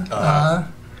aye. Aye.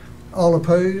 All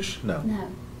opposed? No. No.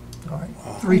 All right,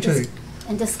 3-2.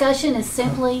 And discussion is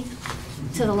simply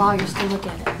to the lawyers to look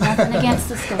at it, nothing against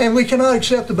the school. And we cannot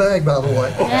accept the bag, by the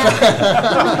way.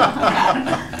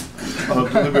 I'll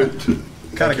deliver it to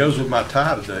Kind of goes with my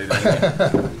tie today, doesn't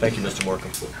it? Thank you, Mr.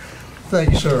 Markham.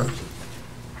 Thank you, sir.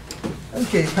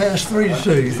 Okay, passed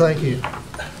 3-2, thank you.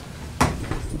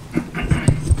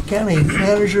 County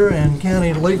manager and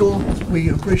county legal, we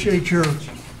appreciate your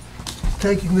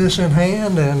taking this in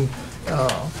hand, and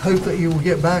hope that you will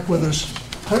get back with us,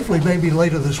 hopefully maybe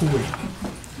later this week.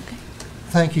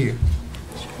 Thank you.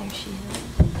 There she is.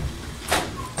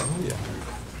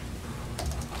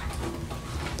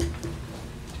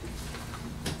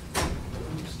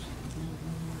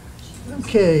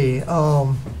 Okay,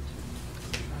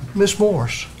 Ms.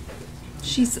 Morse,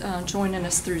 She's joining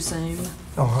us through Zoom.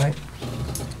 all right.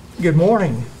 Good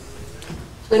morning.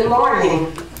 Good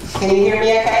morning. Can you hear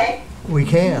me okay? We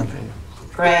can.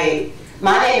 Great.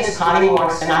 My name is Connie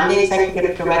Morrison. I'm the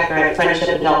Executive Director at Friendship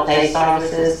Adult Day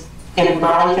Services in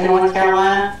Burlington, North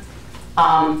Carolina.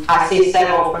 I see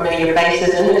several familiar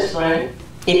faces in this room,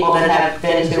 people that have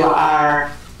been to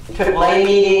our AAA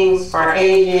meetings for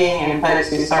aging and folks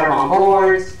who serve on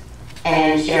boards,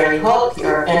 and Sherry Hook,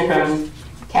 your interim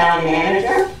county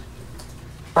manager.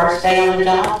 First day on the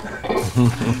job.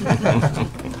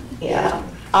 Yeah.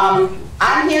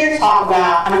 I'm here to talk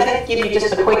about, I'm going to give you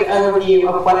just a quick overview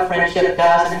of what Friendship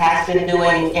does and has been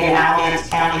doing in Alamance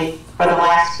County for the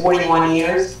last 41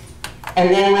 years, and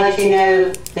then let you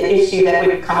know the issue that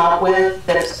we've come up with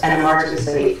that's an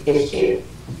emergency issue.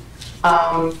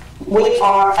 We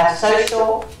are a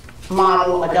social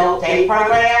model adult day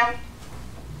program.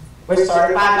 We're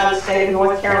certified by the state of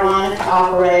North Carolina to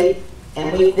operate,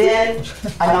 and we've been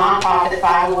a nonprofit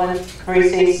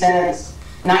 501(c) since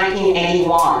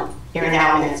 1981 here in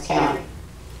Alamance County.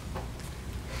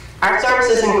 Our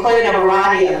services include a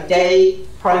variety of day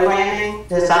programming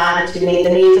designed to meet the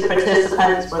needs of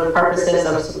participants for the purposes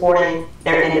of supporting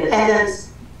their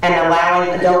independence and allowing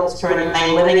adults to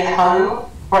remain living at home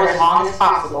for as long as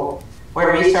possible,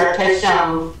 where research has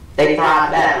shown they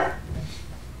thrive better.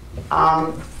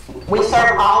 We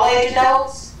serve all age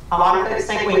adults. A lot of folks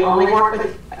think we only work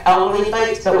with elderly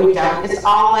folks, but we don't. It's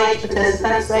all age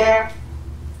participants there.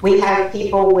 We have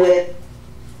people with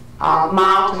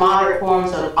mild to moderate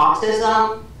forms of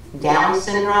autism, Down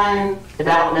syndrome,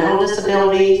 developmental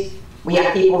disabilities. We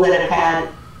have people that have had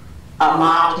a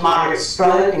mild to moderate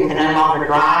stroke and can no longer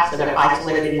drive, so they're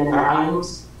isolated in their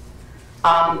homes.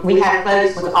 We have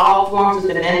folks with all forms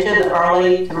of dementia, the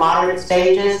early to moderate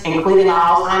stages, including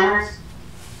Alzheimer's.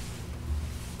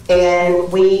 And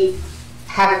we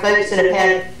have folks that have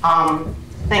had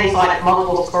things like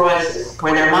multiple sclerosis,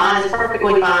 where their mind is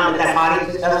perfectly fine, but their body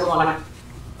just doesn't want to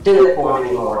do it for them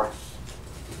anymore.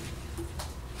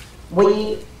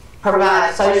 We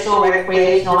provide social,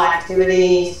 recreational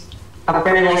activities, a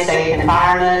friendly, safe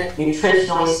environment,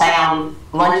 nutritionally sound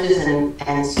lunches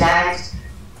and snacks.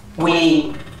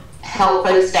 We help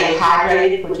folks stay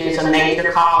hydrated, which is a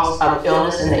major cause of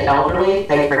illness in the elderly.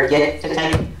 They forget to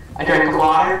take a drink of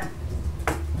water.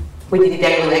 We do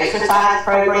daily exercise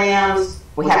programs.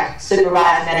 We have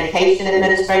supervised medication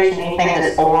administration, anything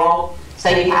that's oral.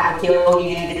 Say you have a pill you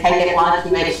need to take at lunch,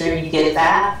 you make sure you get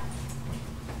that.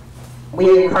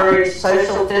 We encourage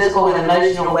social, physical, and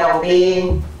emotional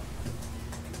well-being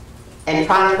and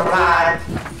try to provide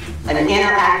an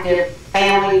interactive,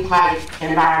 family-type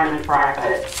environment for our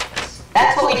folks.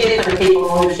 That's what we do for the people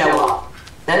who show up.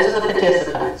 Those are the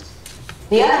participants.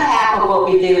 The other half of what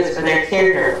we do is for their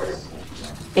caregivers.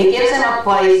 It gives them a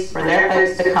place for their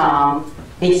folks to come,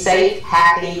 be safe,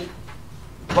 happy,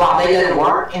 while they go to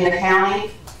work in the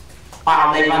county,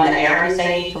 while they run the errands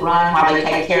they need to run, while they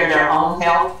take care of their own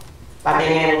health, by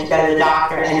being able to go to the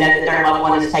doctor and know that their loved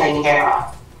one is taken care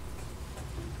of.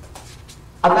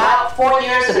 About 4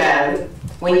 years ago,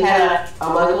 we had a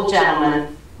local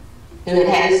gentleman who had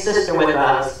had his sister with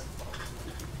us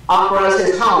offer us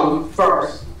his home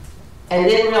first, and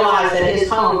then realized that his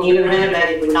home, even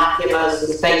renovated, would not give us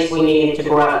the space we needed to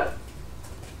grow.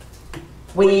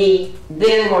 We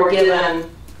then were given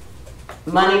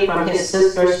money from his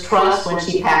sister's trust when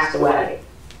she passed away.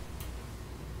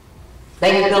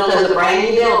 They had built us a brand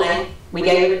new building.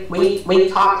 We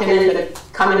talked him into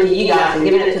coming to you guys and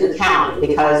giving it to the county,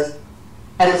 because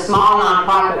as a small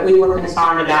nonprofit, we were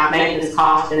concerned about maintenance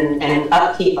costs and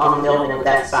upkeep on a building of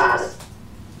that size.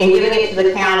 In giving it to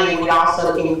the county, we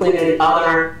also included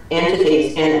other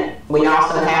entities in it. We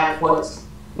also have what's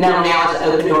known now as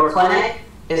Open Door Clinic,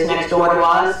 is next door to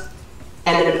us.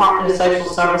 And the Department of Social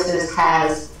Services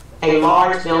has a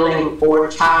large building for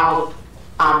child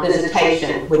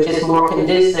visitation, which is more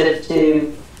conducive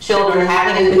to children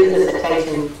having a good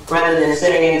visitation rather than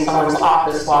sitting in someone's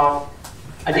office while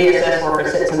a DSS worker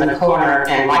sits in the corner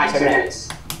and writes their notes.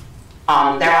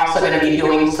 They're also going to be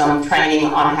doing some training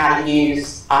on how to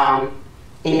use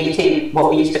EBT, what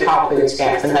we used to call food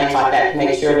stamps and things like that, to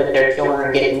make sure that their children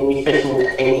are getting the nutrition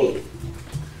that they need.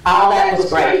 All that was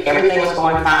great. Everything was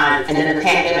going fine, and then the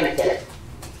pandemic hit.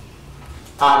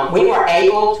 We were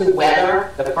able to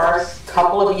weather the first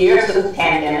couple of years of the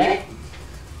pandemic.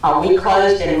 We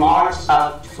closed in March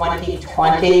of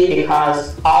 2020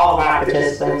 because all of our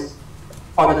participants,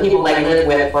 or the people they lived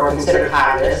with, were considered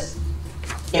high risk.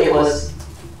 It was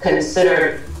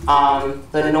considered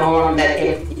the norm that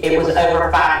if it was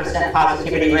over 5%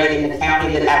 positivity rate in the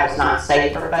county, that was not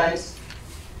safe for folks.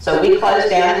 So we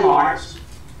closed down in March.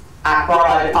 I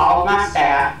furloughed all of my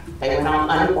staff. They went on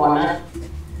unemployment.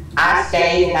 I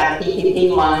stayed and got a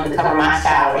PPP loan to cover my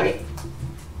salary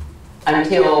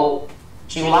until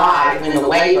July, when the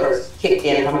waivers kicked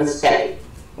in from the state.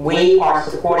 We are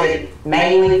supported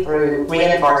mainly through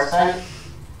reimbursement,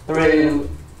 through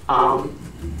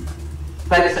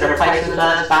folks that are placed with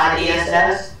us by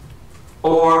DSS,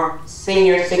 or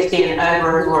seniors 60 and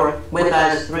over who are with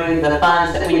us through the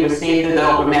funds that we receive through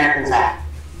the Older Americans Act.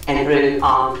 and through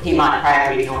Piedmont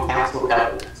Pratt Regional Council of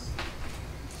Governments.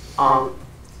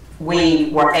 We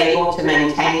were able to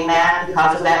maintain that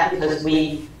because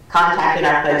we contacted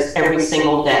our folks every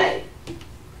single day.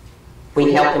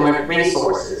 We helped them with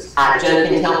resources. I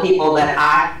joke and tell people that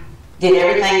I did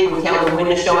everything from telling them when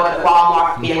to show up at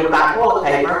Walmart to be able to buy toilet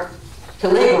paper to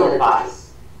legal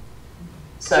advice.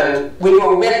 So we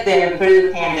were with them through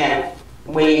the pandemic.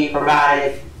 We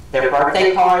provided their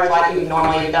birthday cards like we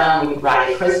normally have done. We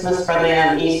provided Christmas for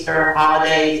them, Easter,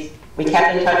 holidays. We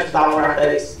kept in touch with all of our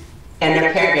folks and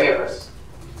their caregivers.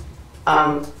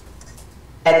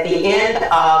 At the end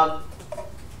of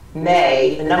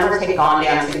May, the numbers had gone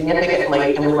down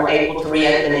significantly and we were able to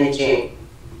reopen in June.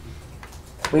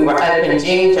 We were open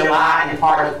June, July, and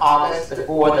part of August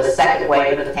before the second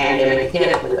wave of the pandemic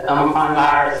hit with the Omicron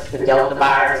virus, the Delta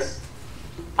virus.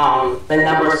 The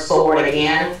numbers soared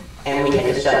again and we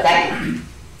had to shut down.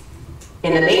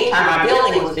 In the meantime, our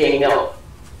building was being built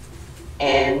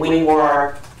and we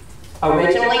were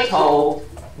originally told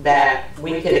that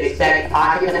we could expect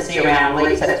occupancy around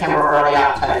late September, early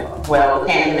October. Well, the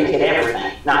pandemic hit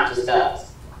everything, not just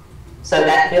us. So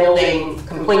that building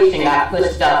completion got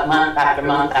pushed up month after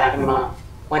month after month.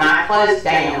 When I closed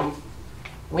down,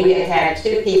 we had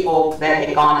 2 people that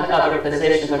had gone to other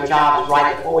positions or jobs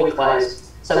right before we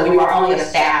closed. So we were only a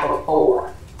staff of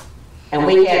 4. And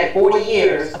we had 40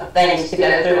 years of things to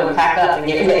go through and pack up and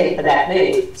get ready for that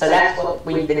move. So that's what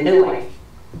we've been doing.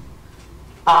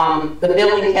 The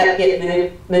building kept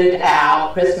getting moved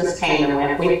out. Christmas came and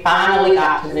went. We finally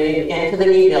got to move into the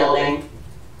new building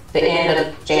the end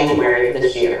of January of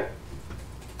this year.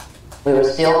 We were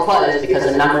still closed because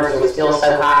the numbers were still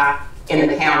so high in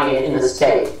the county and in the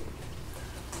state.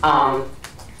 The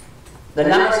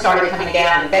numbers started coming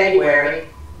down in February.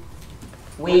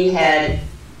 We had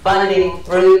funding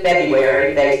through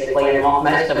February, basically, and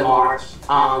most of March,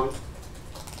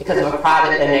 because of a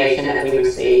private donation that we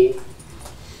received.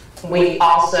 We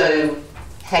also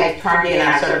had turned in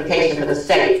our certification for the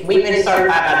state. We've been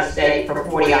certified by the state for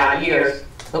 40-odd years,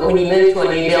 but when you move to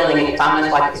a new building, it's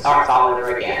almost like it starts all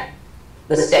over again.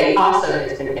 The state also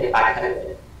has been hit by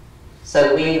COVID.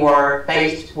 So we were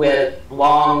faced with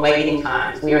long waiting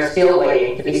times. We are still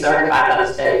waiting to be certified by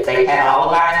the state. They've had all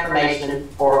of our information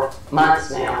for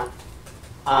months now.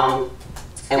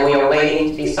 And we are waiting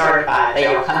to be certified. They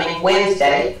are coming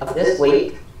Wednesday of this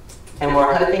week, and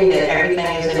we're hoping that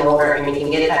everything is in order and we can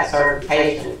get that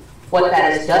certification. What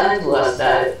that has done to us,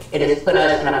 though, it has put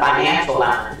us in a financial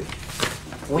line.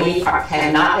 We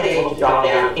have not been able to draw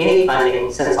down any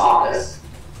funding since August.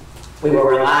 We were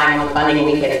relying on funding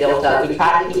we had built up. We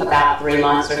try to keep about 3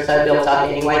 months or so built up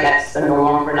anyway. That's the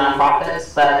norm for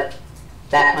nonprofits, but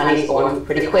that money's going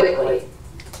pretty quickly.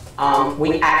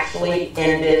 We actually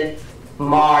ended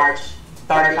March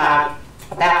about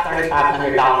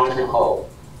 $3,500 in the hole.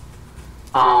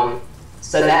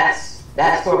 So that's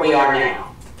where we are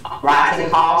now. Rising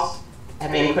costs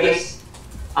have increased.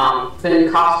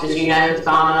 Food costs, as you know, has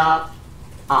gone up.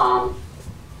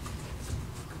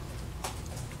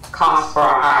 Costs for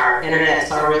our internet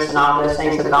service and all those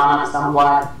things have gone up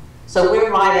somewhat. So we're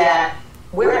right at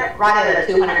a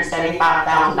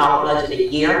 $275,000 budget a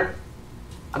year,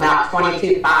 about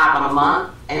 $22,500 a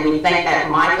month, and we think that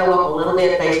might go up a little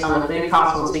bit based on the food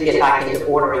costs once we get back into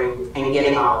ordering and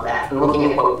getting all of that and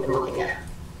looking at what we've been looking at.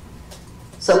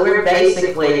 So we're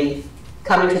basically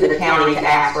coming to the county to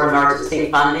ask for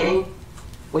emergency funding.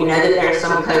 We know that there's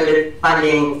some COVID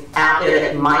funding out there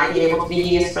that might be able to be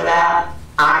used for that.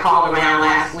 I called around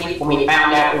last week when we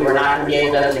found out we were not going to be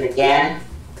able to open again.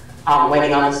 I'm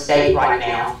waiting on the state right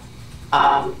now.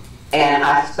 And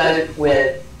I spoke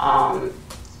with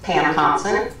Pam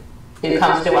Thompson, who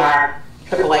comes to our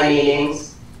AAA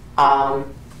meetings.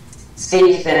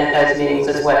 Steve's been at those meetings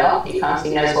as well. He comes,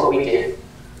 he knows what we do.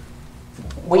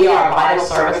 We are a vital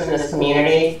service in this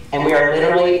community, and we are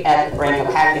literally at the brink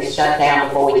of having to shut down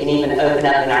before we can even open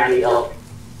up in our new building.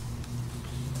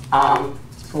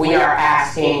 We are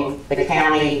asking the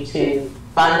county to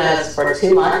fund us for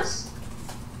 2 months,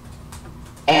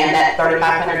 and that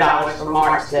 $3,500 for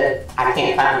March that I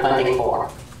can't find funding for.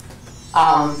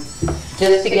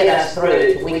 Just to get us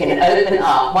through, we can open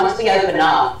up. Once we open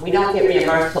up, we don't get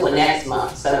reimbursed till the next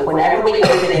month. So whenever we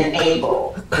open in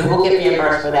April, we will get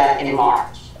reimbursed for that in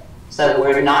March. So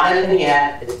we're not open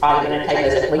yet. It's probably going to take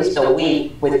us at least a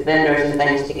week with vendors and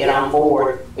things to get on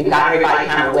board. We've got everybody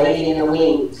kind of waiting in the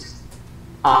wings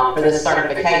for this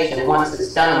certification. Once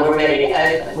it's done, we're ready to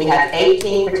open. We have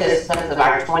 18 participants of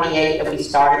our 28 that we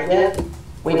started with.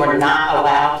 We were not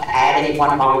allowed to add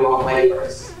anyone while we were on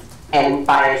waivers. And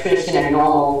by attrition and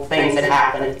normal things that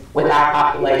happen with our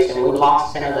population, we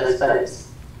lost 10 of those folks.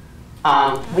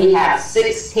 We have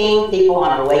 16 people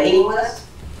on a waiting list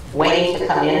waiting to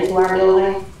come into our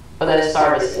building for those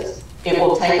services. It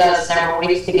will take us several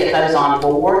weeks to get those on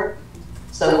board.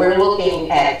 So we're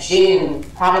looking at June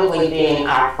probably being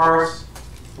our first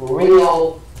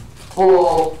real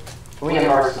full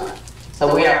reimbursement.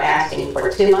 So we are asking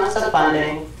for 2 months of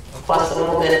funding plus a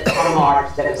little bit from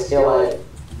March that is still owed.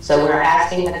 So we're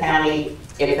asking the county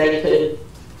if they could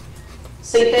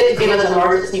see fit to give us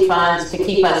emergency funds to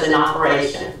keep us in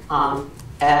operation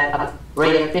at a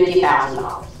rate of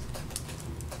 $50,000.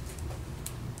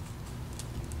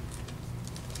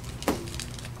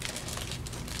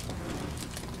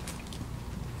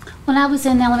 When I was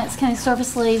in Alamance County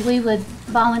Service League, we would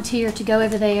volunteer to go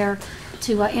over there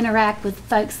to interact with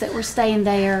folks that were staying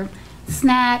there.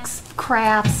 Snacks,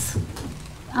 crafts.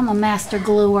 I'm a master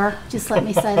gluer, just let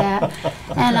me say that.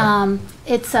 And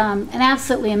it's an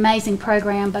absolutely amazing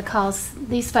program because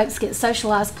these folks get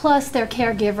socialized, plus their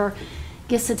caregiver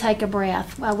gets to take a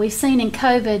breath. Well, we've seen in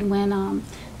COVID when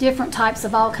different types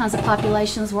of all kinds of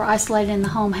populations were isolated in the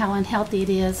home, how unhealthy it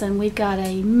is. And we've got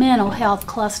a mental health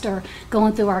cluster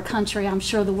going through our country, I'm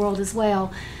sure the world as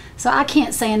well. So I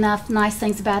can't say enough nice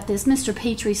things about this. Mr.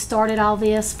 Petrie started all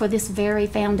this for this very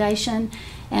foundation,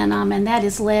 and that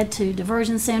has led to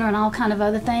Diversion Center and all kind of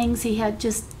other things. He had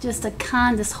just the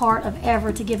kindest heart of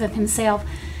ever to give of himself.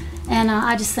 And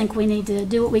I just think we need to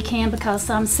do what we can, because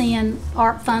I'm seeing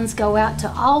ARP funds go out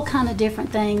to all kind of different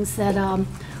things that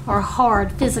are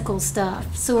hard, physical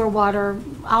stuff, sewer, water,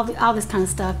 all this kind of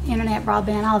stuff, internet,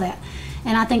 broadband, all that.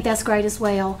 And I think that's great as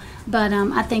well. But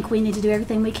I think we need to do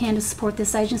everything we can to support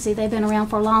this agency. They've been around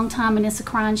for a long time, and it's a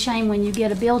crying shame when you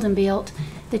get a building built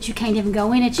that you can't even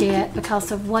go in it yet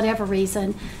because of whatever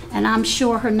reason. And I'm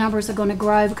sure her numbers are going to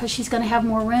grow because she's going to have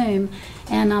more room.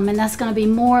 And that's going to be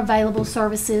more available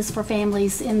services for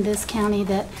families in this county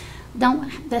that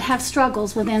have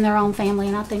struggles within their own family.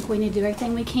 And I think we need to do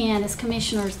everything we can as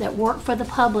commissioners that work for the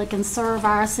public and serve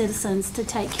our citizens to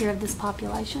take care of this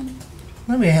population.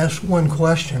 Let me ask one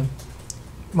question.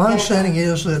 My understanding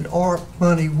is that ARP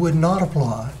money would not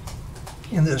apply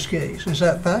in this case. Is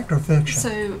that fact or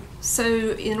fiction?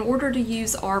 So in order to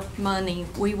use ARP money,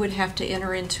 we would have to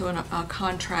enter into a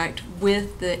contract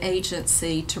with the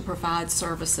agency to provide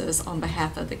services on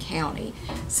behalf of the county.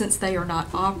 Since they are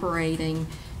not operating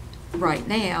right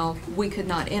now, we could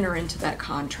not enter into that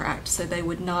contract, so they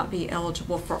would not be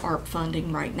eligible for ARP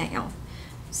funding right now.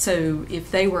 So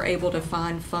if they were able to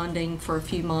find funding for a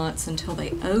few months until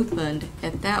they opened,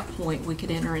 at that point we could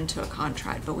enter into a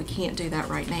contract, but we can't do that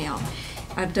right now.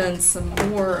 I've done some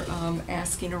more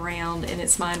asking around, and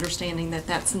it's my understanding that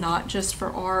that's not just for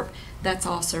ARP, that's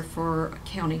also for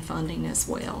county funding as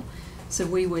well. So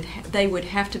they would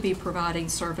have to be providing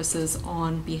services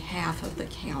on behalf of the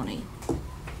county.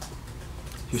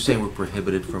 You're saying we're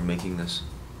prohibited from making this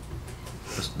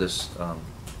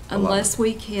unless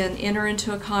we can enter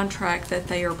into a contract that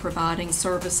they are providing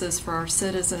services for our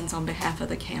citizens on behalf of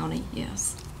the county,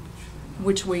 yes.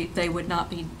 Which they would not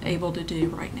be able to do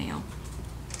right now.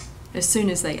 As soon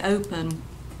as they open,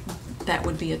 that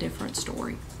would be a different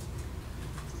story.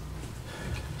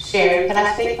 Sherry, can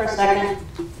I speak for a second?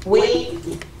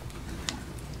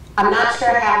 I'm not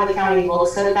sure how the county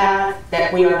looks at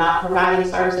that we are not providing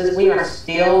services. We are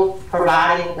still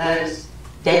providing those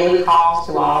daily calls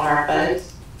to all of our folks.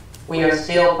 We are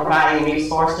still providing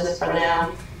resources for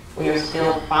them. We are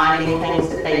still finding things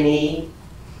that they need.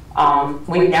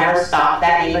 We've never stopped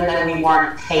that, even though we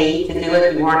weren't paid to do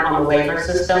it. We weren't on the waiver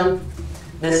system.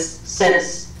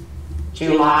 Since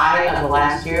July of the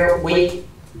last year, we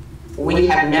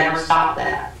have never stopped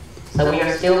that. So we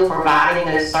are still providing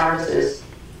those services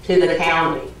to the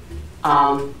county.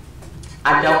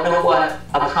 I don't know what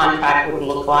a contract would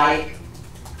look like.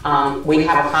 We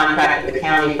have a contract with the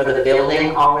county for the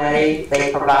building already.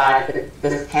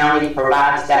 The county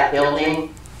provides that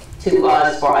building to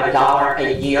us for $1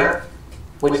 a year,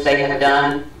 which they have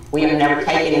done. We have never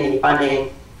taken any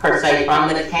funding per se from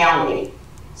the county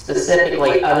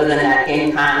specifically, other than that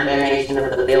in-kind donation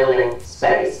of the building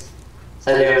space.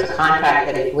 So there's a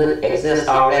contract that exists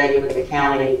already with the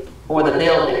county for the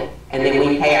building, and then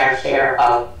we pay our share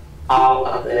of all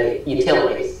of the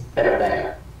utilities that are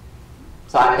there.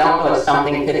 So I don't know if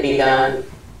something could be done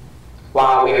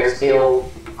while we are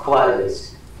still closed.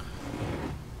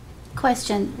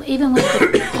 Question, even with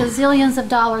the gazillions of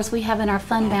dollars we have in our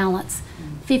fund balance,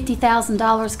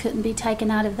 $50,000 couldn't be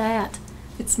taken out of that?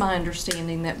 It's my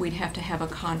understanding that we'd have to have a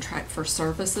contract for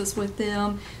services with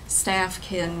them. Staff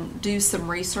can do some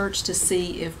research to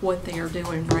see if what they are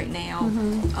doing right now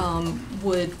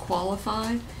would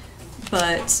qualify.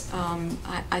 but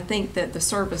I think that the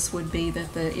service would be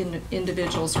that the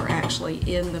individuals are actually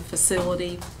in the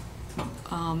facility,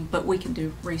 but we can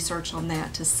do research on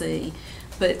that to see.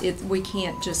 But we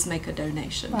can't just make a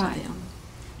donation to them.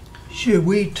 Should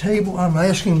we table, I'm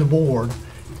asking the board,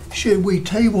 should we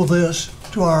table this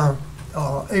to our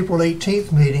April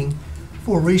 18th meeting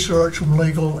for research from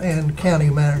legal and county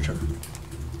manager?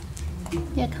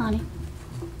 Yeah, Connie.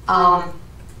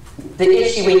 The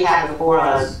issue we have before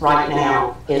us right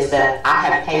now is that I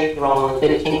have payroll on the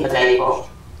 15th of April.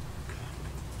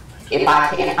 If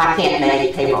I can't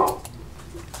make payroll.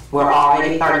 We're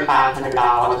already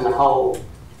 $3,500 in the hole.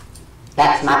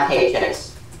 That's my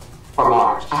paychecks for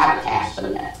March. I haven't cashed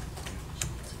them yet.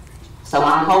 So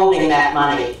I'm holding that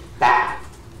money back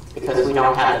because we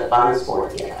don't have the funds for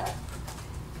it yet.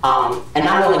 And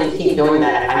I'm willing to keep doing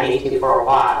that if I need to for a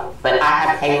while. But I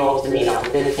have payroll to meet on the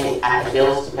 15th. I have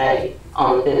bills to pay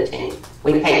on the 15th.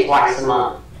 We pay twice a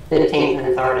month, 15th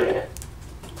and 30th.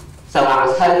 So I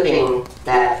was hoping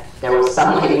that there was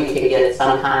some way we could get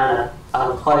some kind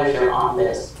of closure on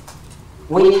this.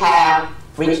 We have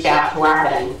reached out to our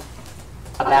bank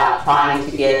about trying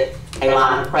to get a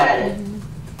line of credit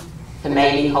to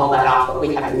maybe hold that off, but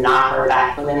we have not heard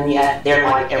back from them yet. They're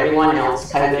like everyone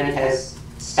else. COVID has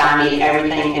stymied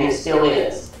everything, and it still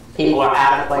is. People are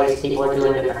out of place. People are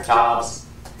doing different jobs.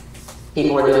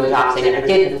 People are doing jobs they never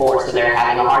did before, so they're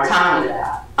having a hard time with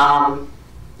that.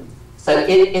 So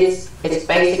it's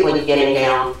basically getting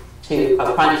down to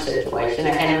a crunch situation,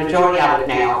 and the majority of it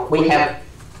now, we have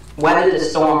weathered the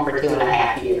storm for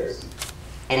 2.5 years,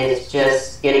 and it's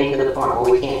just getting to the point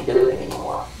where we can't do it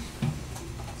anymore.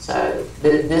 So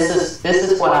this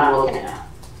is what I'm looking at.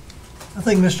 I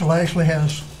think Mr. Lashley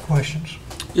has questions.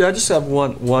 Yeah, I just have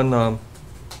one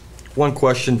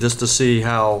question just to see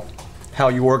how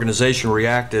your organization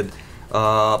reacted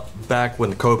back when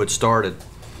the COVID started.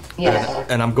 Yes.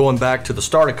 And I'm going back to the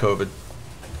start of COVID,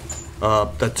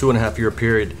 that 2.5 year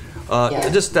period.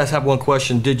 Yes. Just have one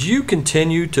question. Did you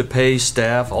continue to pay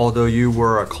staff although you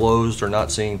were closed or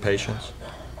not seeing patients?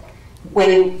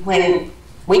 When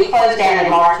we closed down in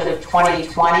March of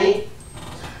 2020,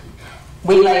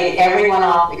 we laid everyone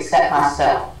off except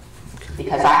myself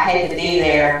because I had to be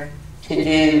there to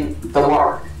do the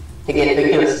work.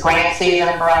 It was grant season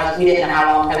for us. We didn't know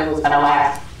how long COVID was going to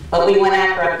last. But we went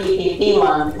after a PPP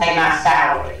loan to pay my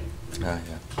salary. Yeah.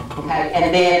 Okay,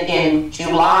 and then in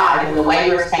July, when the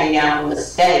waivers came down from the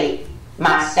state,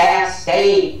 my staff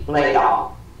stayed laid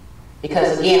off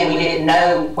because, again, we didn't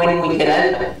know when we could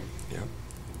open. Yep.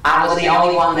 I was the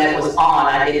only one that was on.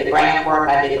 I did the grant work,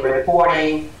 I did the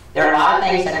reporting. There are a lot of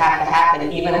things that have to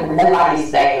happen even when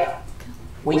nobody's there.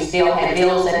 We still had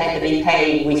bills that had to be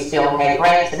paid. We still had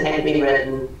grants that had to be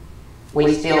written.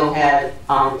 We still had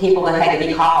people that had to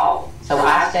be called. So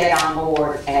I stayed on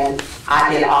board and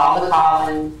I did all the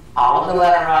calling, all of the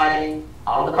letter writing,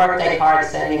 all of the birthday card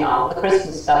sending, all of the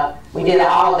Christmas stuff. We did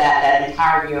all of that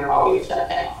entire year while we were shut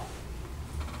down.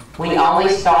 We only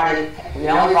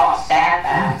brought staff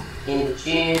back in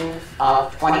June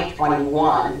of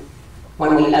 2021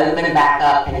 when we opened back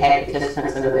up and had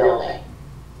participants in the building.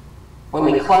 When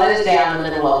we closed down in the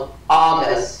middle of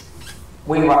August,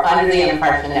 we were under the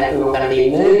impression that we were going to be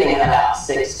moving in about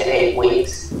 6 to 8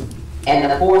 weeks. And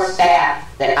the 4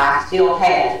 staff that I still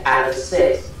had out of the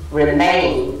 6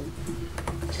 remained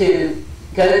to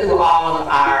go through all of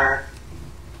our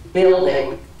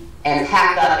building and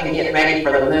pack up and get ready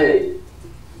for the move.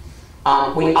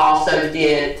 We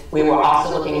were also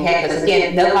looking ahead because,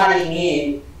 again, nobody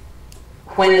knew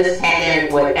when this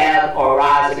pandemic would ebb or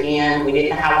rise again. We didn't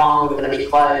know how long we were going to be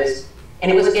closed.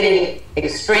 And it was getting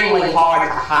extremely hard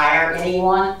to hire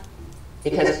anyone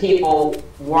because people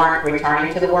weren't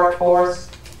returning to the workforce.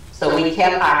 So we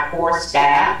kept our core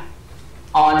staff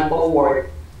on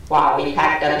board while we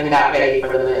packed up and got ready for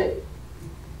the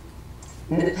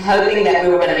move. Hoping that we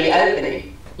were going to be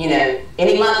opening,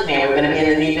 any month now we were going to be in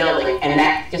a new building, and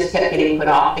that just kept getting put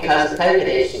off because of COVID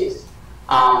issues.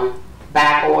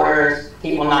 Back orders,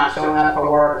 people not showing up for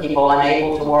work, people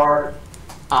unable to work,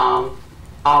 all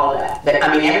of that.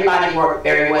 Everybody worked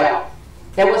very well.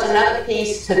 There was another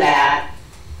piece to that.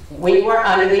 We were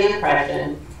under the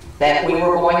impression that we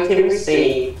were going to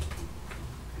receive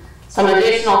some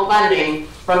additional funding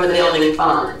from the building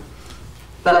fund.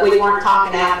 But we weren't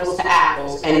talking apples to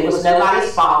apples, and it was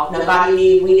nobody's fault. Nobody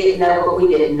knew. We didn't know what we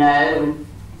didn't know, and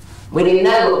we didn't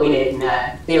know what we didn't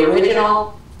know. The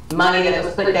original money that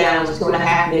was put down was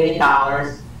 $2.5 million,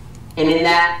 and in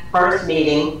that first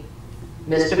meeting,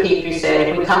 Mr. Petrie said,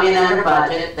 if we come in under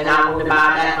budget, then I will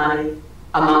divide that money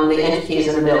among the entities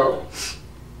in the building.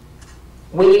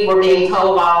 We were being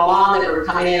told all along that we were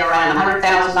coming in around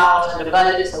 $100,000 under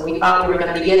budget, so we thought we were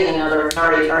going to be getting another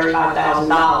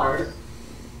 $35,000.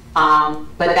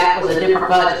 But that was a different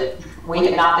budget. We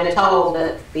had not been told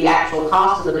that the actual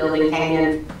cost of the building came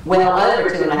in well over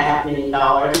 $2.5 million,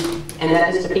 and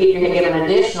that Mr. Petrie had given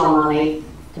additional money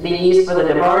to be used for the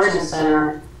diversion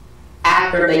center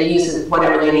after they used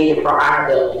whatever they needed for our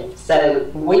building. So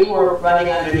we were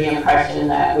running under the impression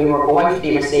that we were going to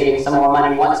be receiving some more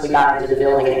money once we got into the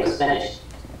building and it was finished.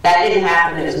 That didn't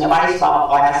happen. It was nobody's fault.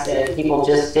 Like I said, people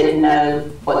just didn't know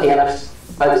what the other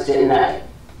folks didn't know.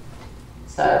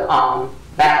 So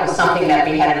that was something that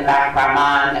we had in the back of our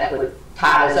mind that would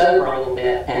tide us over a little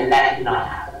bit, and that did not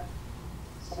happen.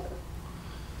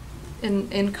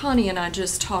 And Connie and I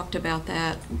just talked about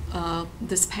that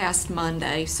this past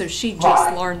Monday, so she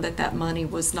just learned that that money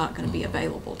was not going to be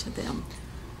available to them.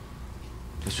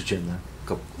 Mr. Chairman,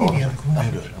 go. I'm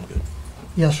good.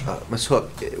 Yes, sir. Ms. Hook,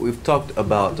 we've talked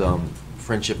about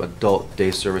Friendship Adult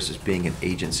Day Services being an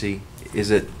agency.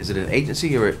 Is it an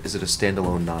agency or is it a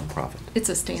standalone nonprofit? It's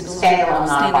a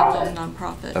standalone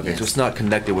nonprofit. Okay, yes. So it's not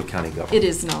connected with county government. It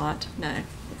is not. No.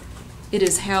 It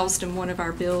is housed in one of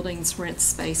our buildings, rents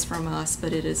space from us,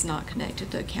 but it is not connected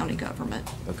to county government.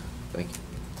 Okay, thank you.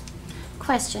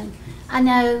 Question. I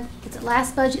know it's the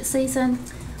last budget season.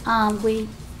 We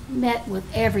met with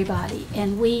everybody,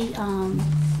 and we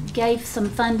gave some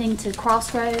funding to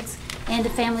Crossroads and to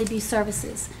Family Abuse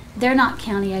Services. They're not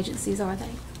county agencies, are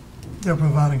they? They're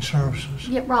providing services.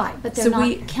 Yeah, right, but they're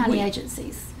not county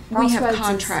agencies. We have Crossroads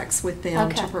contracts with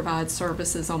them to Okay. provide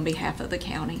services on behalf of the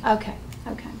county. Okay,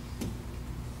 okay.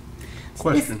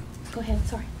 Question. Go ahead,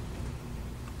 sorry.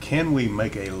 Can we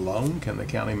make a loan? Can the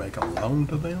county make a loan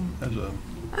to them as a?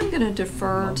 I'm going to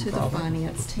defer to the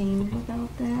finance team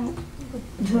about that.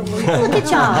 Look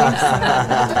at y'all.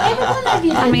 Every one of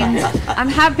you I did mean, that. I'm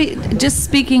happy, just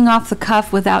speaking off the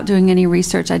cuff without doing any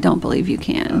research, I don't believe you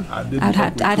can. I'd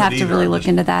have to really look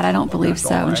into that. I don't believe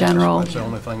so in general. That's the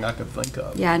only thing I could think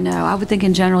of. Yeah, no, I would think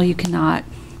in general you cannot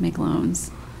make loans.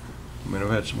 I mean,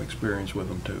 I've had some experience with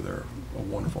them too. They're a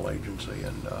wonderful agency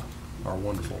and are a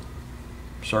wonderful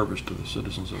service to the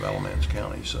citizens of Alamance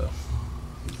County. So.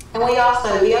 And we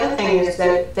also, the other thing is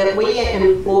that we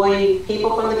employ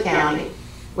people from the county.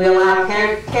 We allow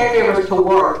caregivers to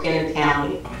work in the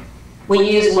county. We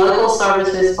use local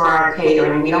services for our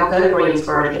catering. We don't go to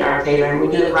Greensboro to get our catering. We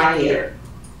do it right here.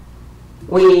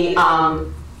 We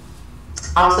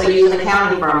also use an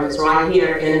accounting firm that's right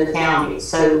here in the county.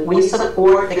 So we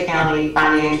support the county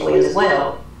financially as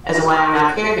well as allowing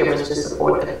our caregivers to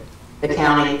support the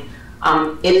county.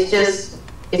 It's just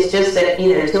that,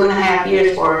 2.5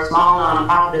 years for a small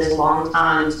nonprofit is a long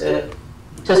time to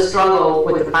struggle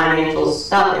with the financial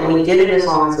stuff, and we did it as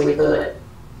long as we could.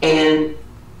 And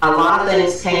a lot of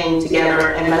things came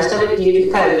together, and most of it due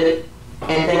to COVID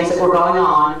and things that were going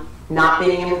on, not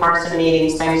being in person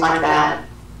meetings, things like that.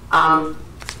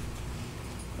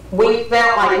 We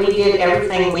felt like we did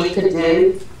everything we could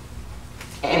do,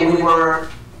 and we were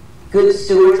good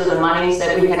stewards of the monies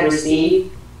that we had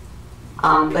received.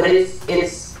 But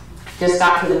it's just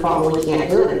got to the point where we can't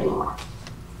do it anymore.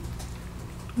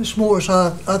 Ms. Morris,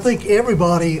 I think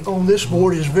everybody on this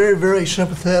board is very, very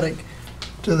sympathetic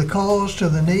to the cause, to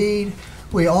the need.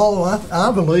 We all,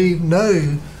 I believe,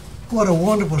 know what a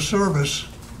wonderful service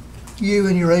you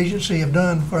and your agency have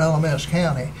done for Alamance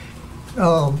County.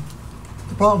 The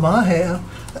problem I have,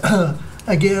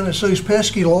 again, it's those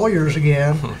pesky lawyers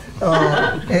again.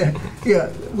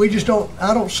 Yeah, we just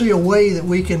I don't see a way that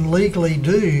we can legally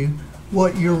do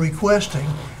what you're requesting,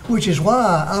 which is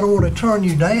why I don't want to turn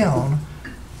you down.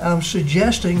 I'm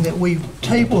suggesting that we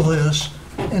table this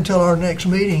until our next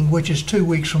meeting, which is 2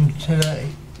 weeks from today.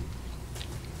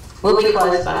 We'll be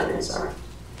closed by then, sir.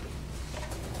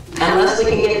 Unless we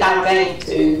can get that bank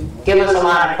to give us a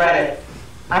line of credit.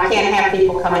 I can't have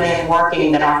people coming in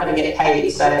working that aren't going to get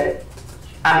paid, so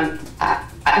I'm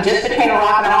just between a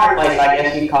rock and a hard place, I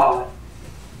guess you'd call it.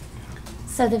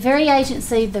 So the very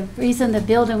agency, the reason the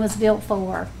building was built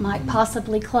for, might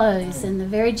possibly close, and the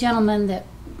very gentleman that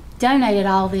donated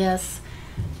all this,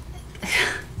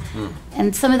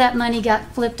 and some of that money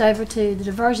got flipped over to the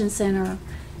diversion center,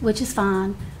 which is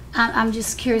fine. I'm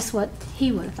just curious what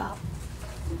he would have thought.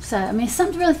 So, I mean, it's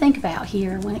something to really think about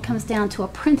here when it comes down to a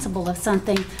principle of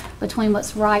something between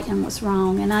what's right and what's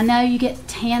wrong. And I know you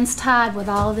get hands tied with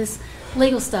all this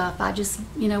legal stuff. I just,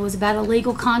 was about a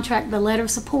legal contract, the letter of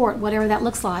support, whatever that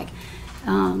looks like,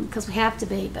 because we have to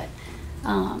be. But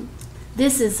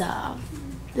this is, I'd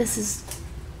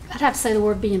have to say the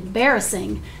word be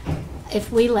embarrassing.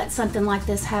 if we let something like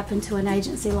this happen to an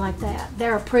agency like that.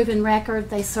 They're a proven record.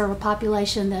 They serve a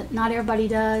population that not everybody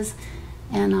does,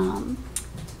 and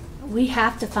we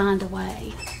have to find a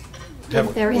way.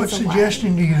 If there What is a way.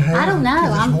 suggestion do you have? I don't know.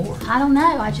 to this board? I don't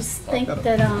know. I just think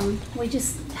that we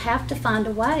just have to find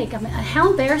a way. I mean, how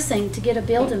embarrassing to get a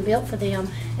building built for them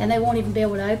and they won't even be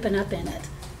able to open up in it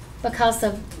because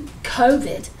of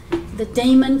COVID, the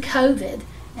demon COVID,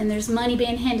 and there's money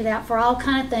being handed out for all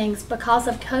kind of things because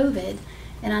of COVID.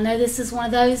 And I know this is one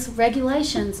of those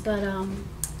regulations, but I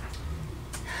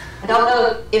don't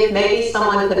know if maybe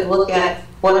someone could look at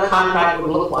what a contract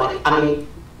would look like. I mean,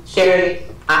 Sherry,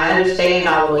 I understand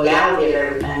all the legality of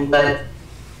everything, but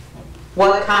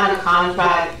what kind of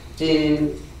contract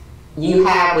do you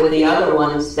have with the other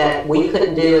ones that we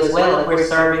couldn't do as well if we're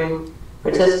serving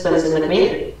participants in the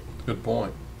community? Good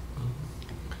point.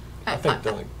 I think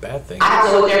the only bad thing. I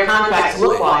don't know what their contracts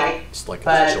look like. It's like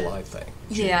but a July thing.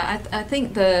 Yeah, I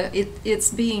think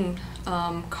it's being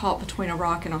caught between a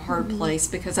rock and a hard place,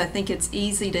 because I think it's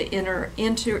easy to enter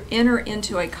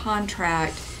into a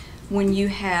contract when you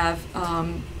have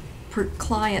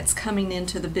clients coming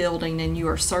into the building and you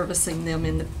are servicing them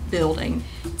in the building.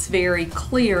 It's very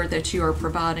clear that you are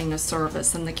providing a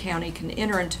service, and the county can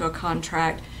enter into a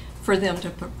contract for them to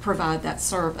provide that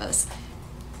service.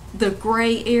 The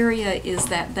gray area is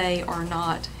that they are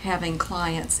not having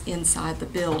clients inside the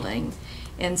building.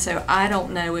 And so I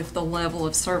don't know if the level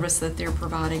of service that they're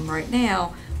providing right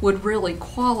now would really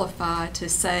qualify to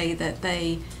say that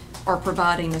they are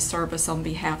providing a service on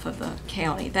behalf of the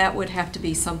county. That would have to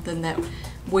be something that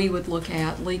we would look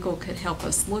at, legal could help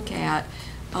us look at.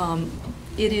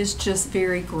 It is just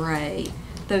very gray.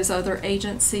 Those other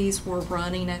agencies were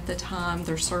running at the time,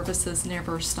 their services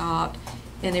never stopped,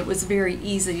 and it was very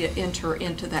easy to enter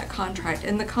into that contract.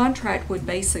 And the contract would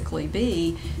basically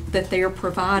be that they're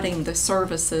providing the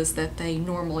services that they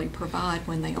normally provide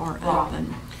when they aren't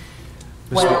open.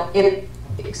 Well, if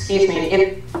the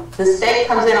state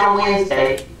comes in on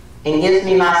Wednesday and gives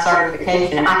me my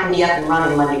certification, I can be up and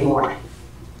running Monday morning,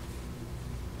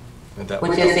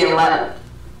 which is the 11th.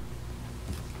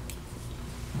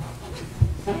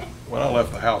 When I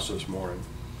left the house this morning,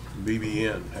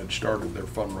 BBN had started their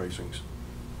fundraising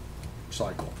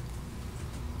cycle,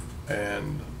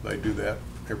 and they do that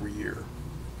every year.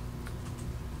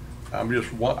 I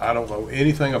don't know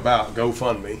anything about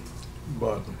GoFundMe,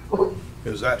 but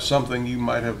is that something you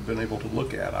might have been able to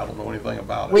look at? I don't know anything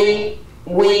about it.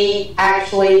 We have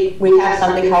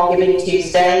something called Giving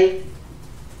Tuesday,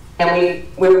 and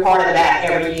we're part of that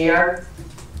every year.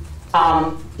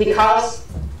 Because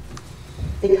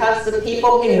the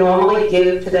people who normally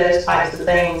give to those types of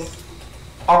things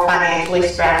are financially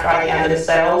strapped right down to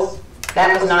themselves.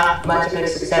 That was not much of a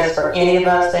success for any of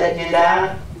us that did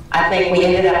that. I think we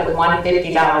ended up with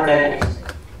 $150 donation.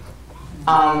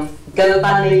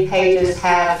 GoFundMe pages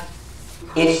have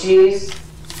issues.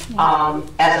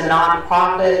 As a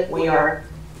nonprofit,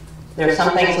 there's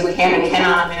some things we can and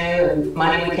cannot do, and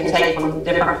money we can take from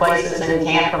different places and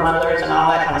can't from others, and all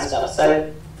that kind of stuff.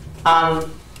 So,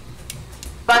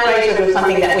 fundraisers are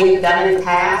something that we've done in the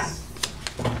past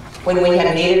when we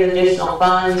have needed additional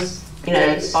funds. You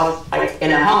know, like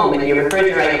in a home, if your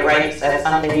refrigerator breaks, that's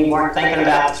something you weren't thinking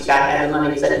about, but you got to have the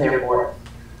money sitting there for it.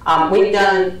 We've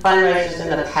done fundraisers in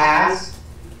the past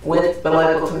with the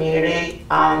local community,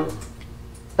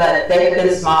 but they've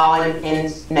been small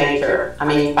in nature. I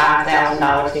mean,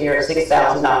 $5,000 here,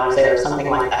 $6,000 there, something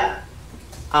like that.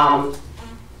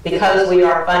 Because we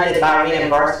are funded by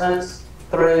reimbursements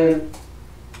through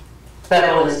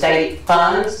federal and state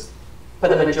funds, for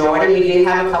the majority, we do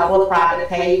have a couple of private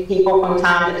pay people from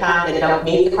time to time that don't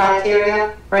meet the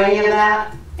criteria for any of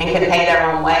that and can pay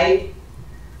their own way.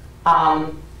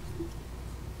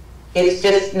 It's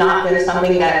just not been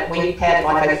something that we've had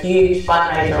like a huge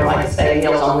fundraiser like say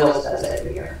Meals on Wheels does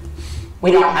every year.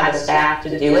 We don't have a staff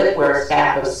to do it. We're a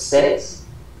staff of 6,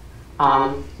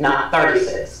 not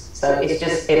 36. So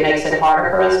it makes it harder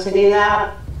for us to do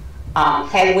that.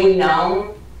 Had we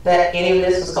known that any of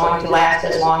this was going to last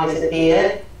as long as it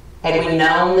did, had we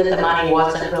known that the money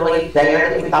wasn't really there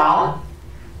that we thought,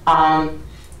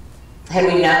 had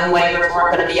we known waivers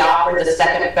weren't going to be offered the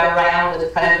second go round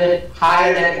with COVID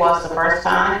higher than it was the first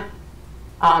time,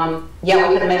 yeah,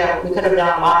 we could have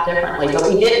done a lot differently,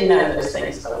 but we didn't know those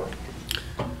things.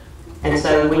 And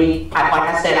so like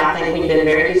I said, I think we've been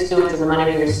very good stewards of the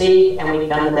money we received, and we've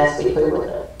done the best we could with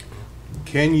it.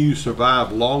 Can you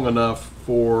survive long enough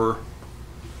for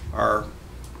our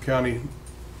county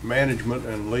management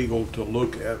and legal to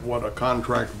look at what a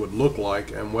contract would look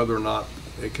like and whether or not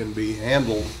it can be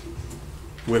handled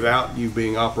without you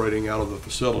being operating out of the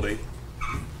facility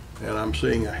and I'm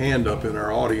seeing a hand up in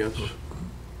our audience,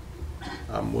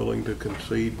 I'm willing to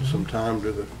concede some time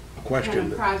to the question. Can a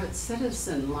that- private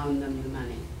citizen loan them the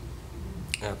money?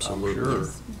 Absolutely. Sure.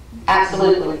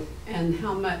 Absolutely. And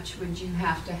how much would you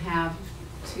have to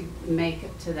make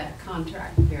it to that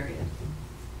contract period?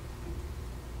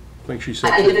 I think she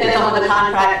said. It depends on when the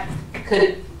contract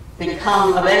could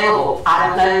become available.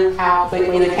 I don't know how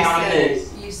quickly the county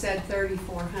moves. You said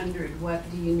 3,400. What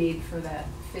do you need for that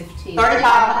 15?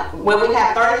 Well, we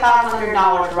have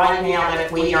 $3,500 right now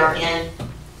that we are in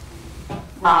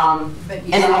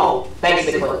the hole,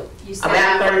 basically. You said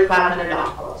About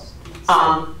 $3,500.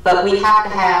 But we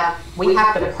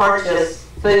have to purchase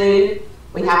food,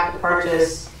 we have to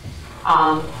purchase,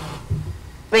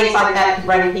 things like that to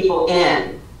bring people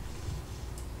in.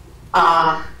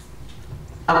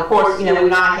 Of course, you know,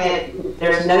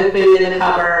 there's no food in the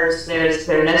cupboards, there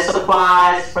are no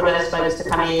supplies for those folks to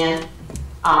come in.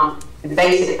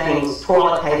 Basic things,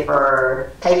 toilet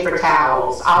paper, paper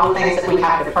towels, all the things that we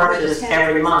have to purchase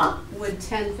every month. Would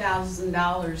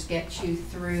 $10,000 get you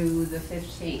through the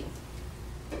 15th?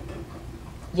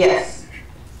 Yes.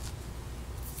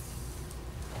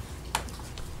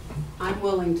 I'm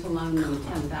willing to loan them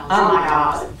 $10,000. Oh my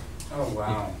God. Oh,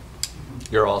 wow.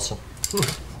 You're awesome.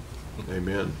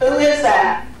 Amen. Who is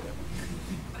that?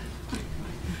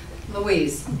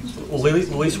 Louise. Well,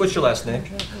 Louise, what's your last name?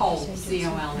 Cole,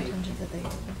 C-O-L-E.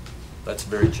 That's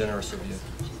very generous of you.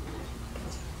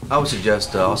 I would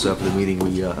suggest also after the meeting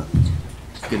we get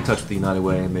in touch with the United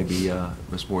Way, and maybe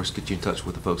Ms. Morris get you in touch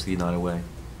with the folks at the United Way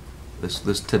this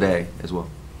today as well.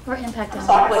 Or Impact Alamance.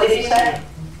 Sorry, what did you say?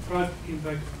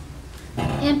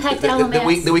 Impact That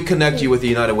Alamance. we connect you with the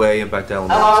United Way, Impact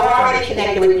Alamance. Oh, we're already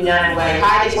connected with United Way.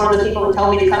 Heidi's one of the people who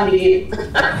told me to come to you.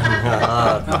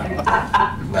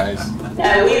 Nice.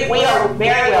 No, we are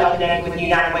very well connected with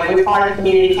United Way. We're part of the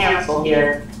community council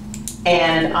here.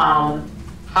 And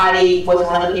Heidi was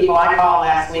one of the people I called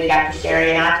last week after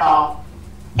Sherry and I talked.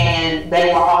 And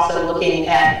they were also looking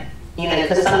at, you know,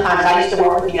 because sometimes I used to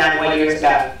work with United Way years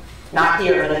ago, not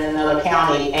here, but in another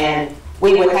county. And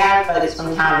we would have folks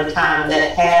from time to time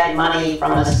that had money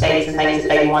from the states and things that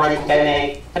they wanted to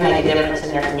donate to make a difference in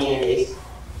their communities.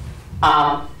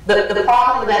 The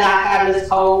problem that I have this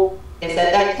whole is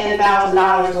that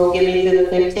 $10,000 will give me through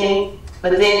the 15th,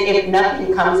 but then if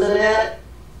nothing comes of it,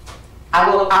 I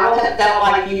will have felt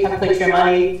like you have put your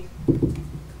money,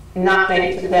 not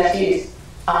made it to the best use.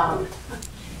 I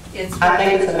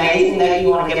think it's amazing that you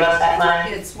want to give us that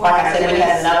money. Like I said, we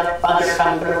had another funder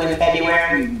come through in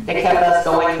February that kept us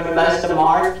going through most of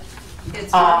March.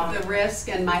 It's worth the risk,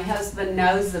 and my husband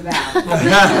knows about it. That's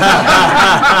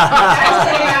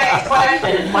my next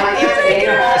question. My answer is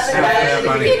your husband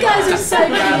knows. You guys are so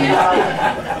cute.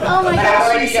 Oh my But I gosh,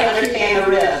 already you're so understand the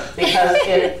risk, because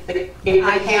if the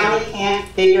county can't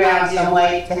figure out some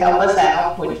way to help us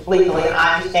out, which legally,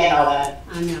 I understand all that.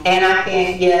 I know. And I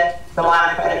can't get the line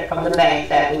of credit from the bank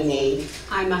that we need.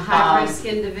 I'm a high-risk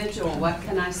individual. What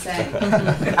can I say?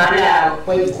 I know.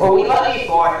 Well, we love you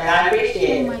for it, and I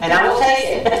appreciate it, and I will take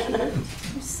it.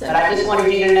 But I just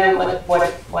wanted you to know what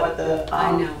the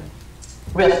I know.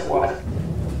 risk was.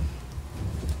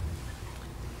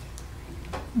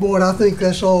 Boyd, I think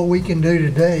that's all we can do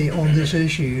today on this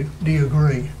issue. Do you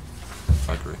agree?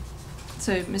 I agree.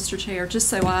 So, Mr. Chair, just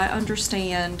so I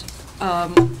understand,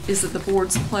 is it the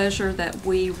board's pleasure that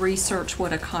we research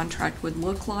what a contract would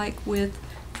look like with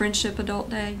Friendship Adult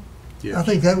Day? I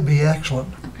think that would be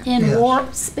excellent. in Yes.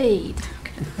 warp speed.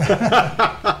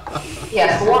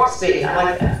 Yes, warp speed, I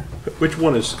like that. Which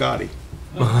one is Scotty?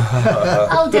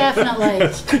 Oh, definitely.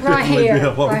 Right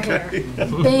here, right Okay. here.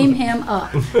 Beam him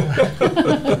up.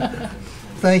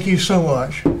 Thank you so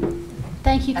much.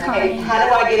 Thank you, Okay, Connie. how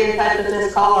do I get in touch with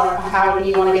this caller? How do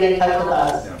you want to get in touch with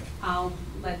us? I'll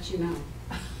let you know.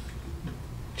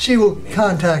 She will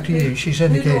contact you, she's Who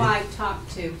do indicated. I talk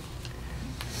to?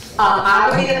 I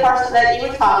would be the person that you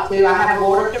would talk to. I have a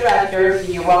board of directors.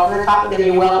 You're welcome to talk to them.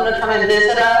 You're welcome to come and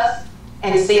visit us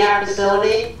and see our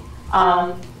facility.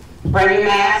 Bring your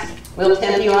mask. We'll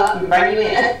temp you up and bring you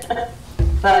in.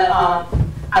 But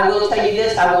I will tell you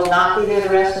this, I will not be there the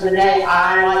rest of the day.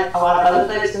 I, like a lot of other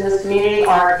folks in this community,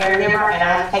 are a caregiver, and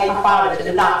I have to take my father to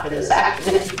the doctor this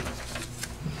afternoon.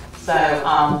 So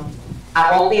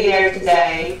I won't be there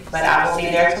today, but I will be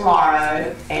there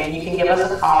tomorrow, and you can give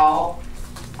us a call.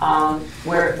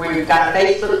 We've got a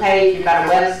Facebook page, we've got a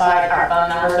website, our phone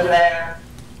numbers are there.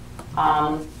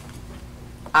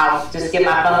 I'll just give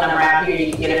my phone number out here,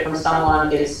 you can get it from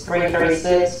someone. It's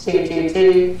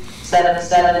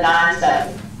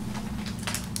 336-222-7797.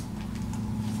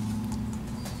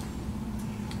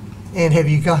 And have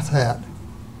you got that?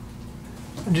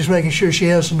 I'm just making sure she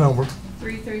has the number.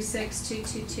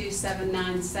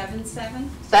 336-222-7977.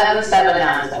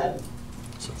 7797.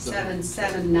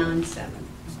 7797.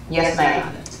 Yes,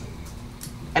 ma'am.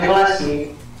 And bless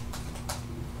you.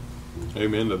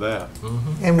 Amen to that.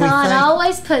 And we God thank,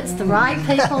 always puts the right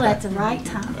people at the right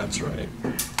time. That's right.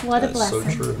 What a That's so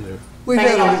blessing. true. we've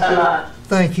Thank you had so a, much.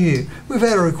 thank you. We've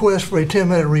had a request for a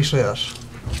 10-minute recess.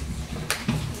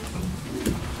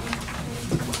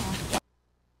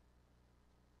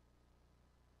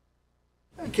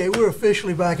 Okay, we're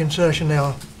officially back in session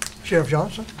now. Sheriff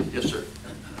Johnson? Yes, sir.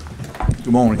 Good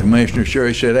morning, Commissioner.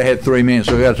 Sherry said I had 3 minutes,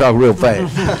 so I got to talk real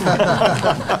fast.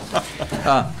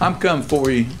 I'm coming for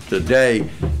you today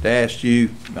to ask you,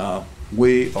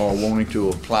 we are wanting to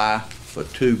apply for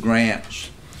 2 grants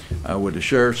with the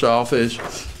Sheriff's Office,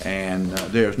 and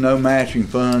there's no matching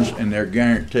funds, and they're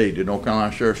guaranteed. The North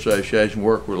Carolina Sheriff's Association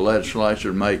worked with the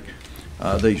legislature to make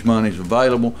these monies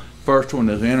available. First one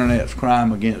is Internet's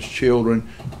Crime Against Children.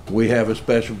 We have a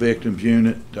special victims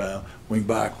unit. We can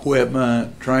buy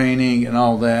equipment, training, and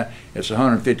all that. It's a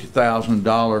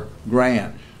 $150,000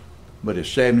 grant, but it's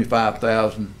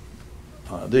 $75,000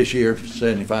 this year,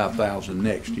 $75,000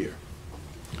 next year.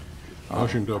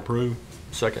 Motion to approve.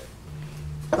 Second.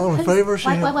 All in favor?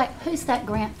 Wait. Who's that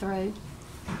grant through?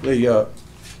 The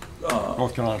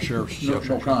North Carolina Sheriff's North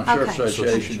Association. Carolina Sheriff's Okay.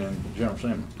 Association and General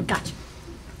Assembly. Gotcha.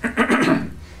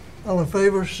 All in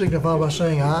favor, signify by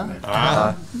saying aye.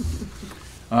 Aye.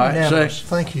 All right, Unanimous.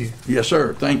 Thank you. yes,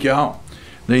 sir. Thank y'all.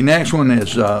 The next one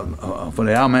is for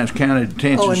the Alamance County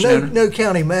Detention Oh, and Center. no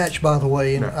county match, by the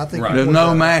way, and I think. Right. There's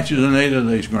no matches in either of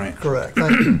these grants. Correct,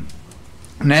 thank you.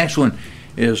 Next one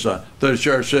is through the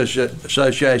Sheriff's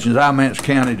Association's Alamance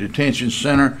County Detention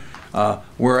Center.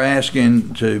 We're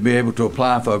asking to be able to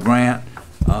apply for a grant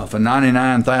for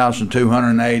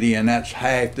 $99,280, and that's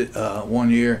half 1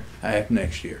 year, half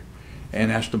next year. And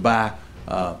that's to buy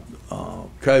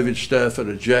COVID stuff at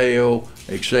a jail,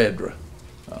 etc.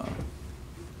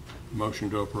 Motion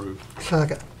to approve.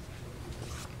 Second.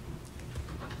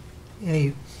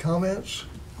 Any comments?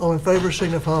 All in favor,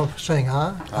 signify by saying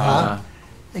aye. Aye.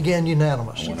 Again,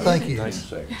 unanimous. Thank you.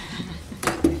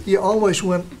 You almost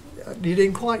went, you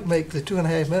didn't quite make the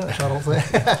 2.5 minutes, I don't think.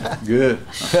 Good.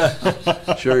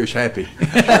 Sure he's happy.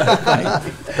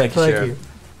 Thank you, Sheriff.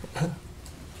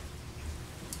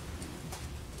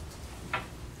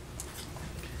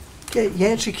 Okay,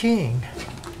 Yancey King.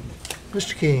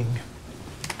 Mr. King,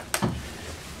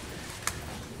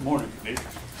 Morning, Commissioner.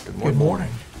 good morning.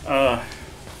 The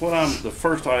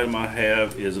first item I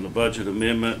have is in a budget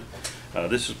amendment.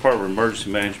 This is part of our emergency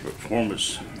management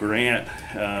performance grant.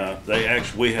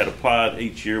 We had applied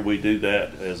each year. We do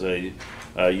that as a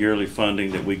yearly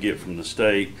funding that we get from the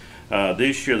state.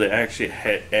 This year they actually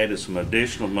had added some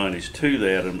additional monies to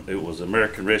that, and it was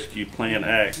American Rescue Plan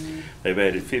Act. They've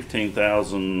added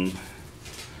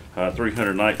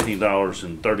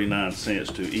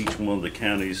 $15,319.39 to each one of the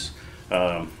counties'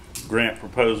 grant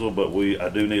proposal, but I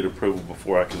do need approval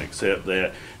before I can accept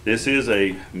that. This is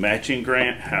a matching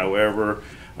grant. However,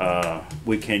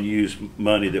 we can use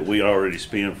money that we already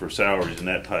spend for salaries and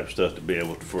that type of stuff to be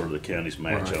able to, for the county's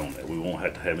match on that. We won't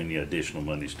have to have any additional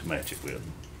monies to match it with.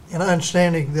 And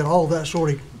understanding that all that's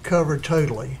already covered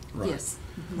totally. Right. Yes.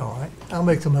 All right, I'll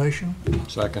make the motion.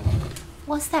 Second.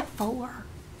 What's that for?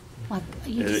 Like,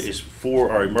 It's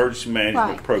for our emergency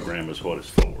management Right. program is what it's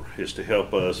for. It's to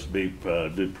help us do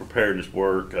preparedness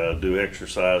work, do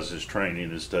exercises,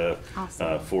 training and stuff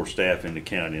Awesome. for staff in the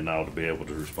county and all to be able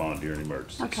to respond during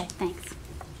emergencies. Okay, thanks.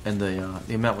 And the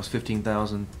amount was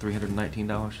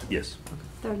 $15,319? Yes,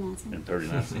 39 cents. and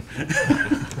 39 cents.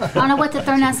 I don't know what the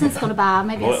 39 cents is going to buy.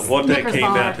 Maybe a What that Snickers came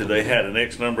bar. down to, they had an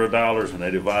X number of dollars and they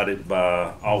divided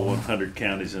by all 100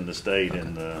 counties in the state,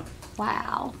 and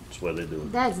Wow, that's what they do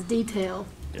it. that's detailed.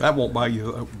 That won't buy you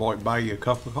a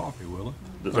cup of coffee, will it?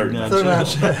 The 39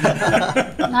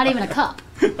 cents. Not even a cup.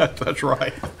 That's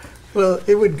right. Well,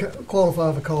 it wouldn't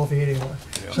qualify for coffee anyway.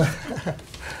 So,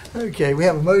 okay, we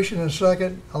have a motion and a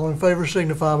second. All in favor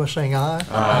signify by saying aye.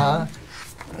 Aye.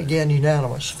 Again,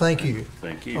 unanimous. Thank you.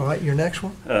 Thank you. All right, your next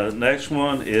one? Next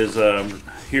one is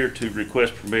here to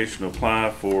request permission to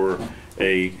apply for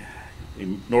a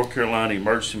North Carolina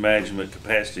Emergency Management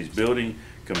Capacities Building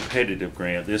Competitive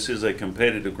Grant. This is a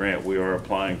competitive grant we are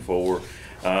applying for.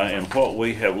 And what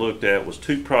we have looked at was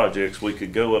 2 projects. We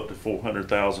could go up to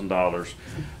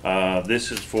 $400,000.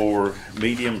 This is for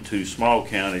medium to small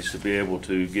counties to be able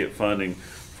to get funding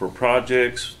for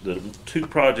projects. The 2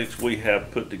 projects we have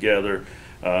put together,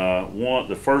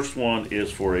 the first one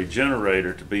is for a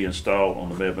generator to be installed on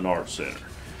the Mebane Arts Center.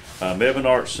 Mebane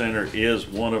Arts Center is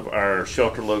one of our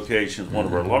shelter locations, one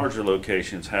of our larger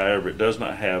locations. However, it does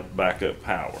not have backup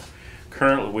power.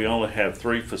 Currently, we only have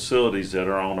 3 facilities that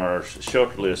are on our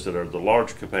shelter list that are the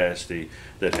large capacity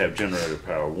that have generator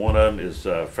power. One of them is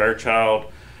Fairchild,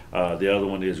 the other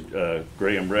one is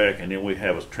Graham Rec, and then we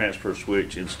have a transfer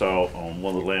switch installed on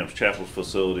one of the Lamb's Chapel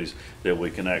facilities that we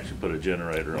can actually put a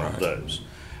generator on those.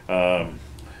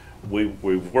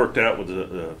 We've worked out with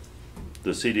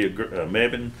the city of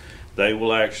Mebane. They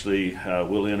will actually,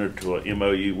 we'll enter to an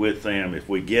MOU with them. If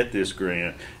we get this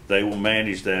grant, they will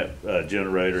manage that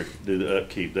generator, do the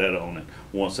upkeep that on it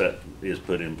once that is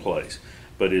put in place.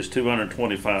 But it's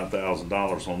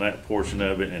 $225,000 on that portion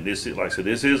of it, and this is, like I said,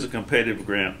 this is a competitive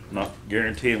grant, not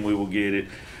guaranteeing we will get it,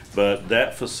 but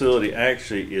that facility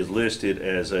actually is listed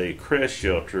as a CREST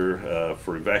shelter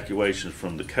for evacuations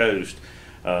from the coast.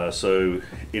 So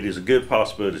it is a good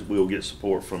possibility that we'll get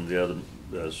support from the other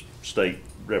state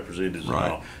representatives and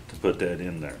all to put that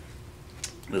in there.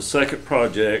 The second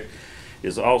project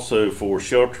is also for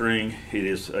sheltering. It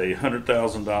is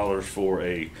 $100,000 for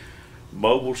a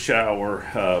mobile shower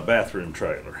bathroom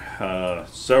trailer.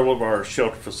 Several of our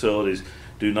shelter facilities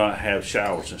do not have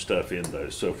showers and stuff in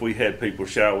those. So if we had people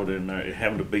showered in there,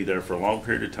 having to be there for a long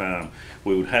period of time,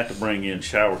 we would have to bring in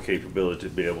shower capability to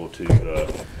be able to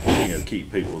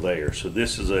keep people there. So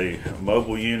this is a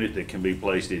mobile unit that can be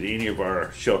placed at any of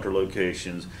our shelter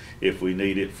locations if we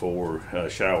need it for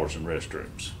showers and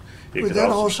restrooms. Would that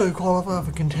also qualify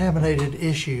for contaminated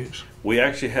issues? We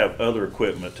actually have other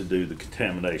equipment to do the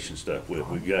contamination stuff with.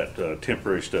 We've got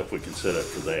temporary stuff we can set up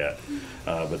for that.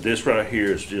 But this right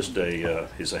here is just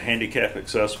it's a handicap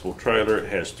accessible trailer. It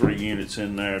has 3 units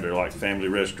in there. They're like family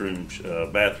restrooms,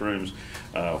 bathrooms,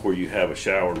 where you have a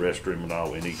shower, restroom, and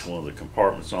all in each one of the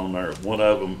compartments on there. One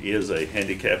of them is a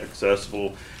handicap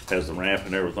accessible, has the ramp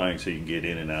and everything, so you can get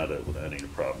in and out of it without any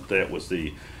problem. That was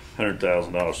the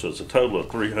 $100,000, so it's a total of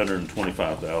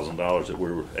 $325,000 that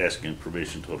we're asking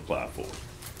permission to apply for.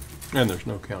 And there's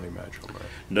no county match on that?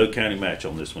 No county match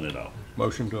on this one at all.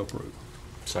 Motion to approve.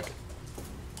 Second.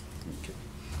 Okay.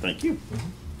 Thank you.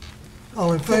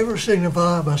 All in favor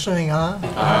signify by saying aye.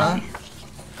 Aye.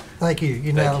 Thank you.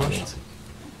 Unanimous.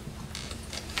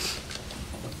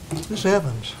 Ms.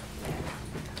 Evans.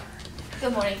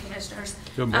 Good morning, Commissioners.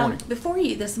 Good morning. Before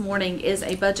you this morning is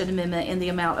a budget amendment in the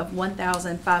amount of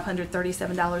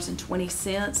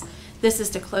 $1,537.20. This is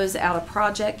to close out a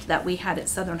project that we had at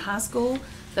Southern High School.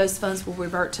 Those funds will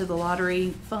revert to the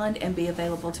lottery fund and be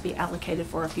available to be allocated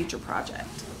for a future project.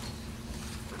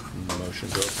 Motion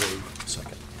to approve.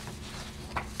 Second.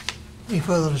 Any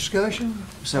further discussion?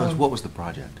 So what was the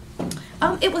project?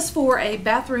 It was for a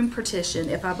bathroom partition,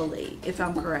 if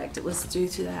I'm correct. It was due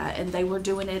to that, and they were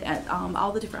doing it at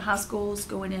all the different high schools,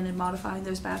 going in and modifying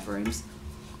those bathrooms.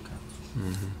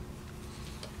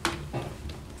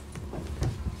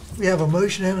 We have a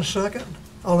motion and a second.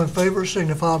 All in favor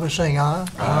signify by saying aye.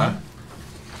 Aye.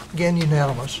 Again,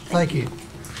 unanimous. Thank you.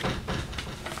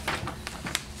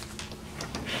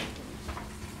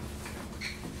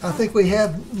 I think we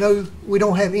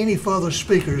don't have any further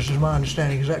speakers, is my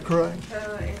understanding. Is that correct?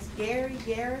 Is Gary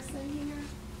Garrison here?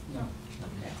 No.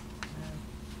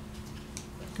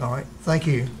 All right, thank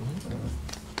you.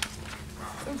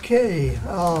 Okay,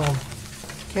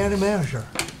 County Manager.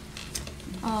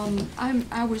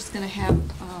 I was going to have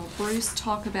Bruce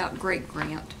talk about Great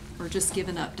Grant, or just give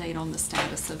an update on the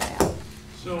status of that.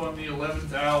 So on the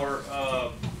 11th hour,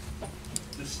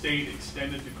 the state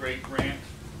extended the Great Grant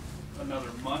another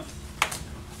month.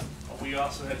 We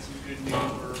also had some good news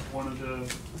where one of the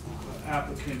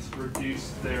applicants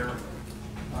reduced their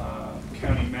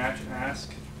county match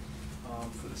ask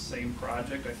for the same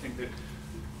project. I think that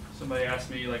somebody asked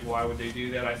me, like, why would they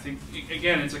do that? I think,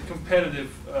 again, it's a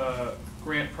competitive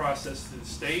grant process to the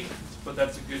state, but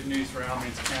that's a good news for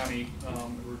Alamance County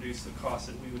to reduce the cost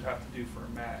that we would have to do for a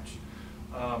match.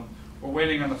 We're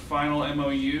waiting on the final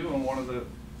MOU on one of the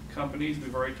companies.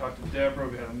 We've already talked to Deborah.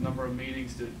 We had a number of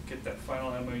meetings to get that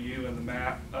final MOU and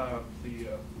the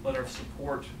letter of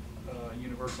support,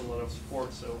 universal letter of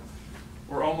support. So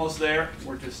we're almost there.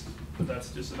 But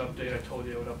that's just an update. I told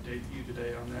you I would update you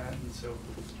today on that. And so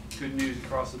good news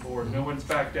across the board. No one's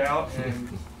backed out, and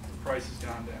the price has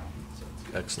gone down. So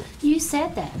excellent. You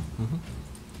said that.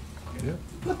 Yeah.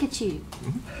 Look at you.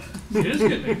 It is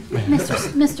good news.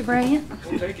 Mr. Bryant.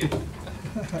 We'll take it.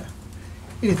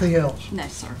 Anything else? No,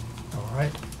 sir. All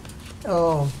right.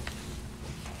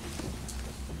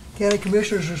 County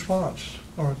Commissioner's response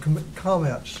or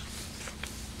comments.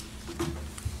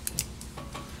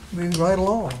 Moving right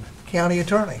along. County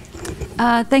Attorney.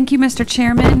 Thank you, Mr.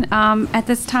 Chairman. At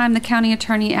this time, the county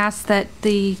attorney asks that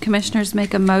the commissioners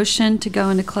make a motion to go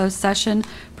into closed session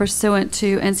pursuant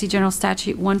to NC General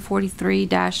Statute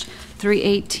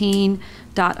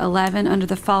 143-318.11 under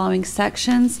the following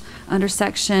sections. Under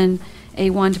Section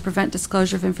A1, to prevent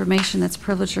disclosure of information that's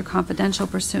privileged or confidential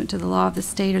pursuant to the law of the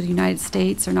state or the United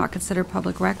States or not considered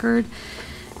public record.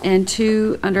 And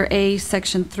 2, under A,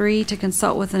 Section 3, to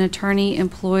consult with an attorney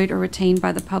employed or retained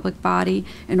by the public body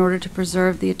in order to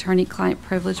preserve the attorney-client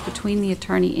privilege between the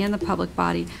attorney and the public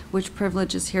body, which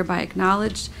privilege is hereby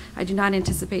acknowledged. I do not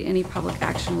anticipate any public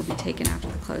action will be taken after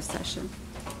the closed session.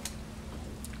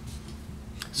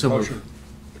 So Motion.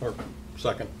 Or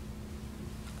second.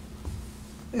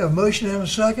 We have a motion and a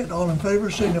second. All in favor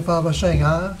signify by saying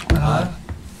aye. Aye.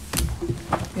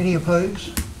 Any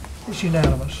opposed? It's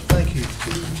unanimous. Thank you.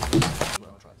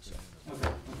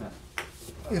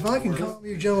 If I can calm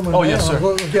you gentlemen down, yes, sir.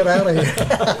 we'll get out of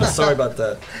here. Sorry about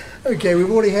that. Okay,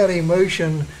 we've already had a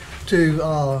motion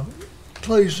to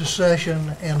close the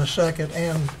session and a second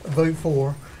and vote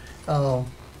for.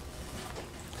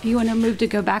 You want to move to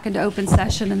go back into open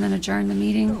session and then adjourn the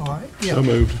meeting? All right. Yeah. So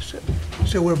moved.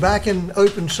 So we're back in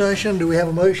open session. Do we have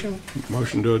a motion?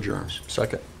 Motion to adjourn.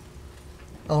 Second.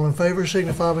 All in favor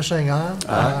signify by saying aye.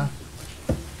 Aye.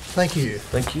 Thank you.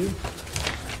 Thank you.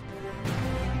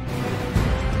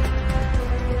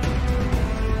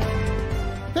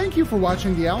 Thank you for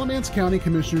watching the Alamance County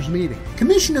Commissioners Meeting.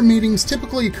 Commissioner meetings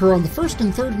typically occur on the first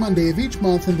and third Monday of each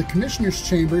month in the Commissioners'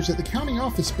 Chambers at the County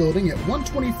Office Building at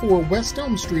 124 West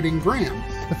Elm Street in Graham.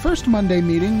 The first Monday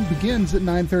meeting begins at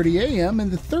 9:30 a.m.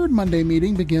 and the third Monday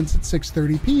meeting begins at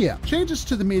 6:30 p.m. Changes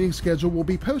to the meeting schedule will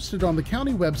be posted on the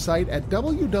county website at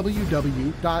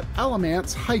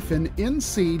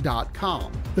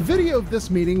www.alamance-nc.com. The video of this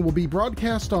meeting will be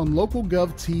broadcast on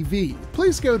LocalGov TV.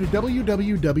 Please go to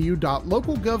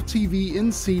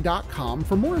www.localgovtvnc.com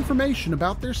for more information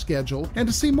about their schedule and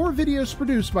to see more videos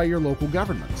produced by your local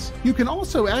governments. You can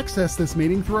also access this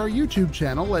meeting through our YouTube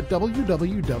channel at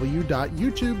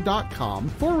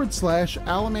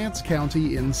www.youtube.com/Alamance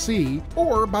County NC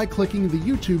or by clicking the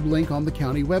YouTube link on the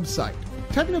county website.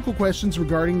 Technical questions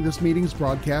regarding this meeting's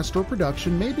broadcast or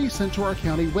production may be sent to our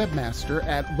county webmaster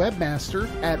at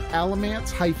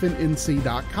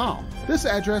webmaster@alamance-nc.com. This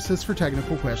address is for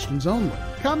technical questions only.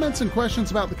 Comments and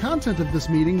questions about the content of this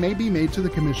meeting may be made to the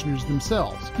commissioners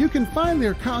themselves. You can find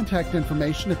their contact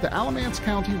information at the Alamance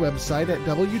County website at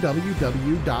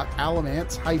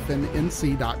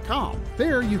www.alamance-nc.com.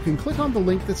 There you can click on the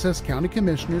link that says County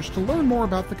Commissioners to learn more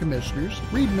about the commissioners,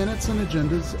 read minutes and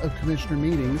agendas of commissioner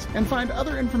meetings, and find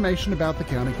other information about the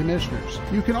County Commissioners.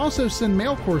 You can also send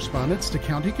mail correspondence to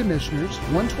County Commissioners,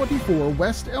 124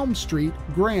 West Elm Street,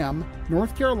 Graham,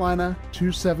 North Carolina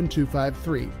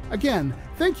 27253. Again,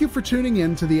 thank you for tuning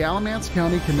in to the Alamance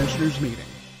County Commissioners Meeting.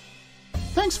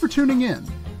 Thanks for tuning in.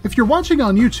 If you're watching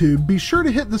on YouTube, be sure to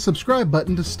hit the subscribe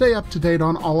button to stay up to date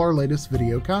on all our latest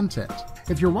video content.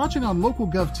 If you're watching on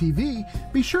LocalGov TV,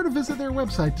 be sure to visit their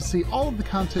website to see all of the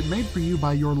content made for you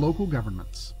by your local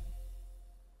governments.